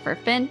Christopher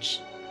Finch.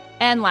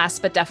 And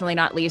last but definitely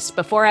not least,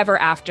 Before Ever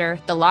After,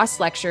 The Lost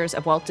Lectures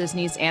of Walt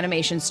Disney's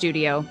Animation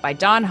Studio by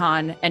Don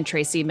Hahn and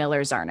Tracy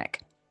Miller Zarnick.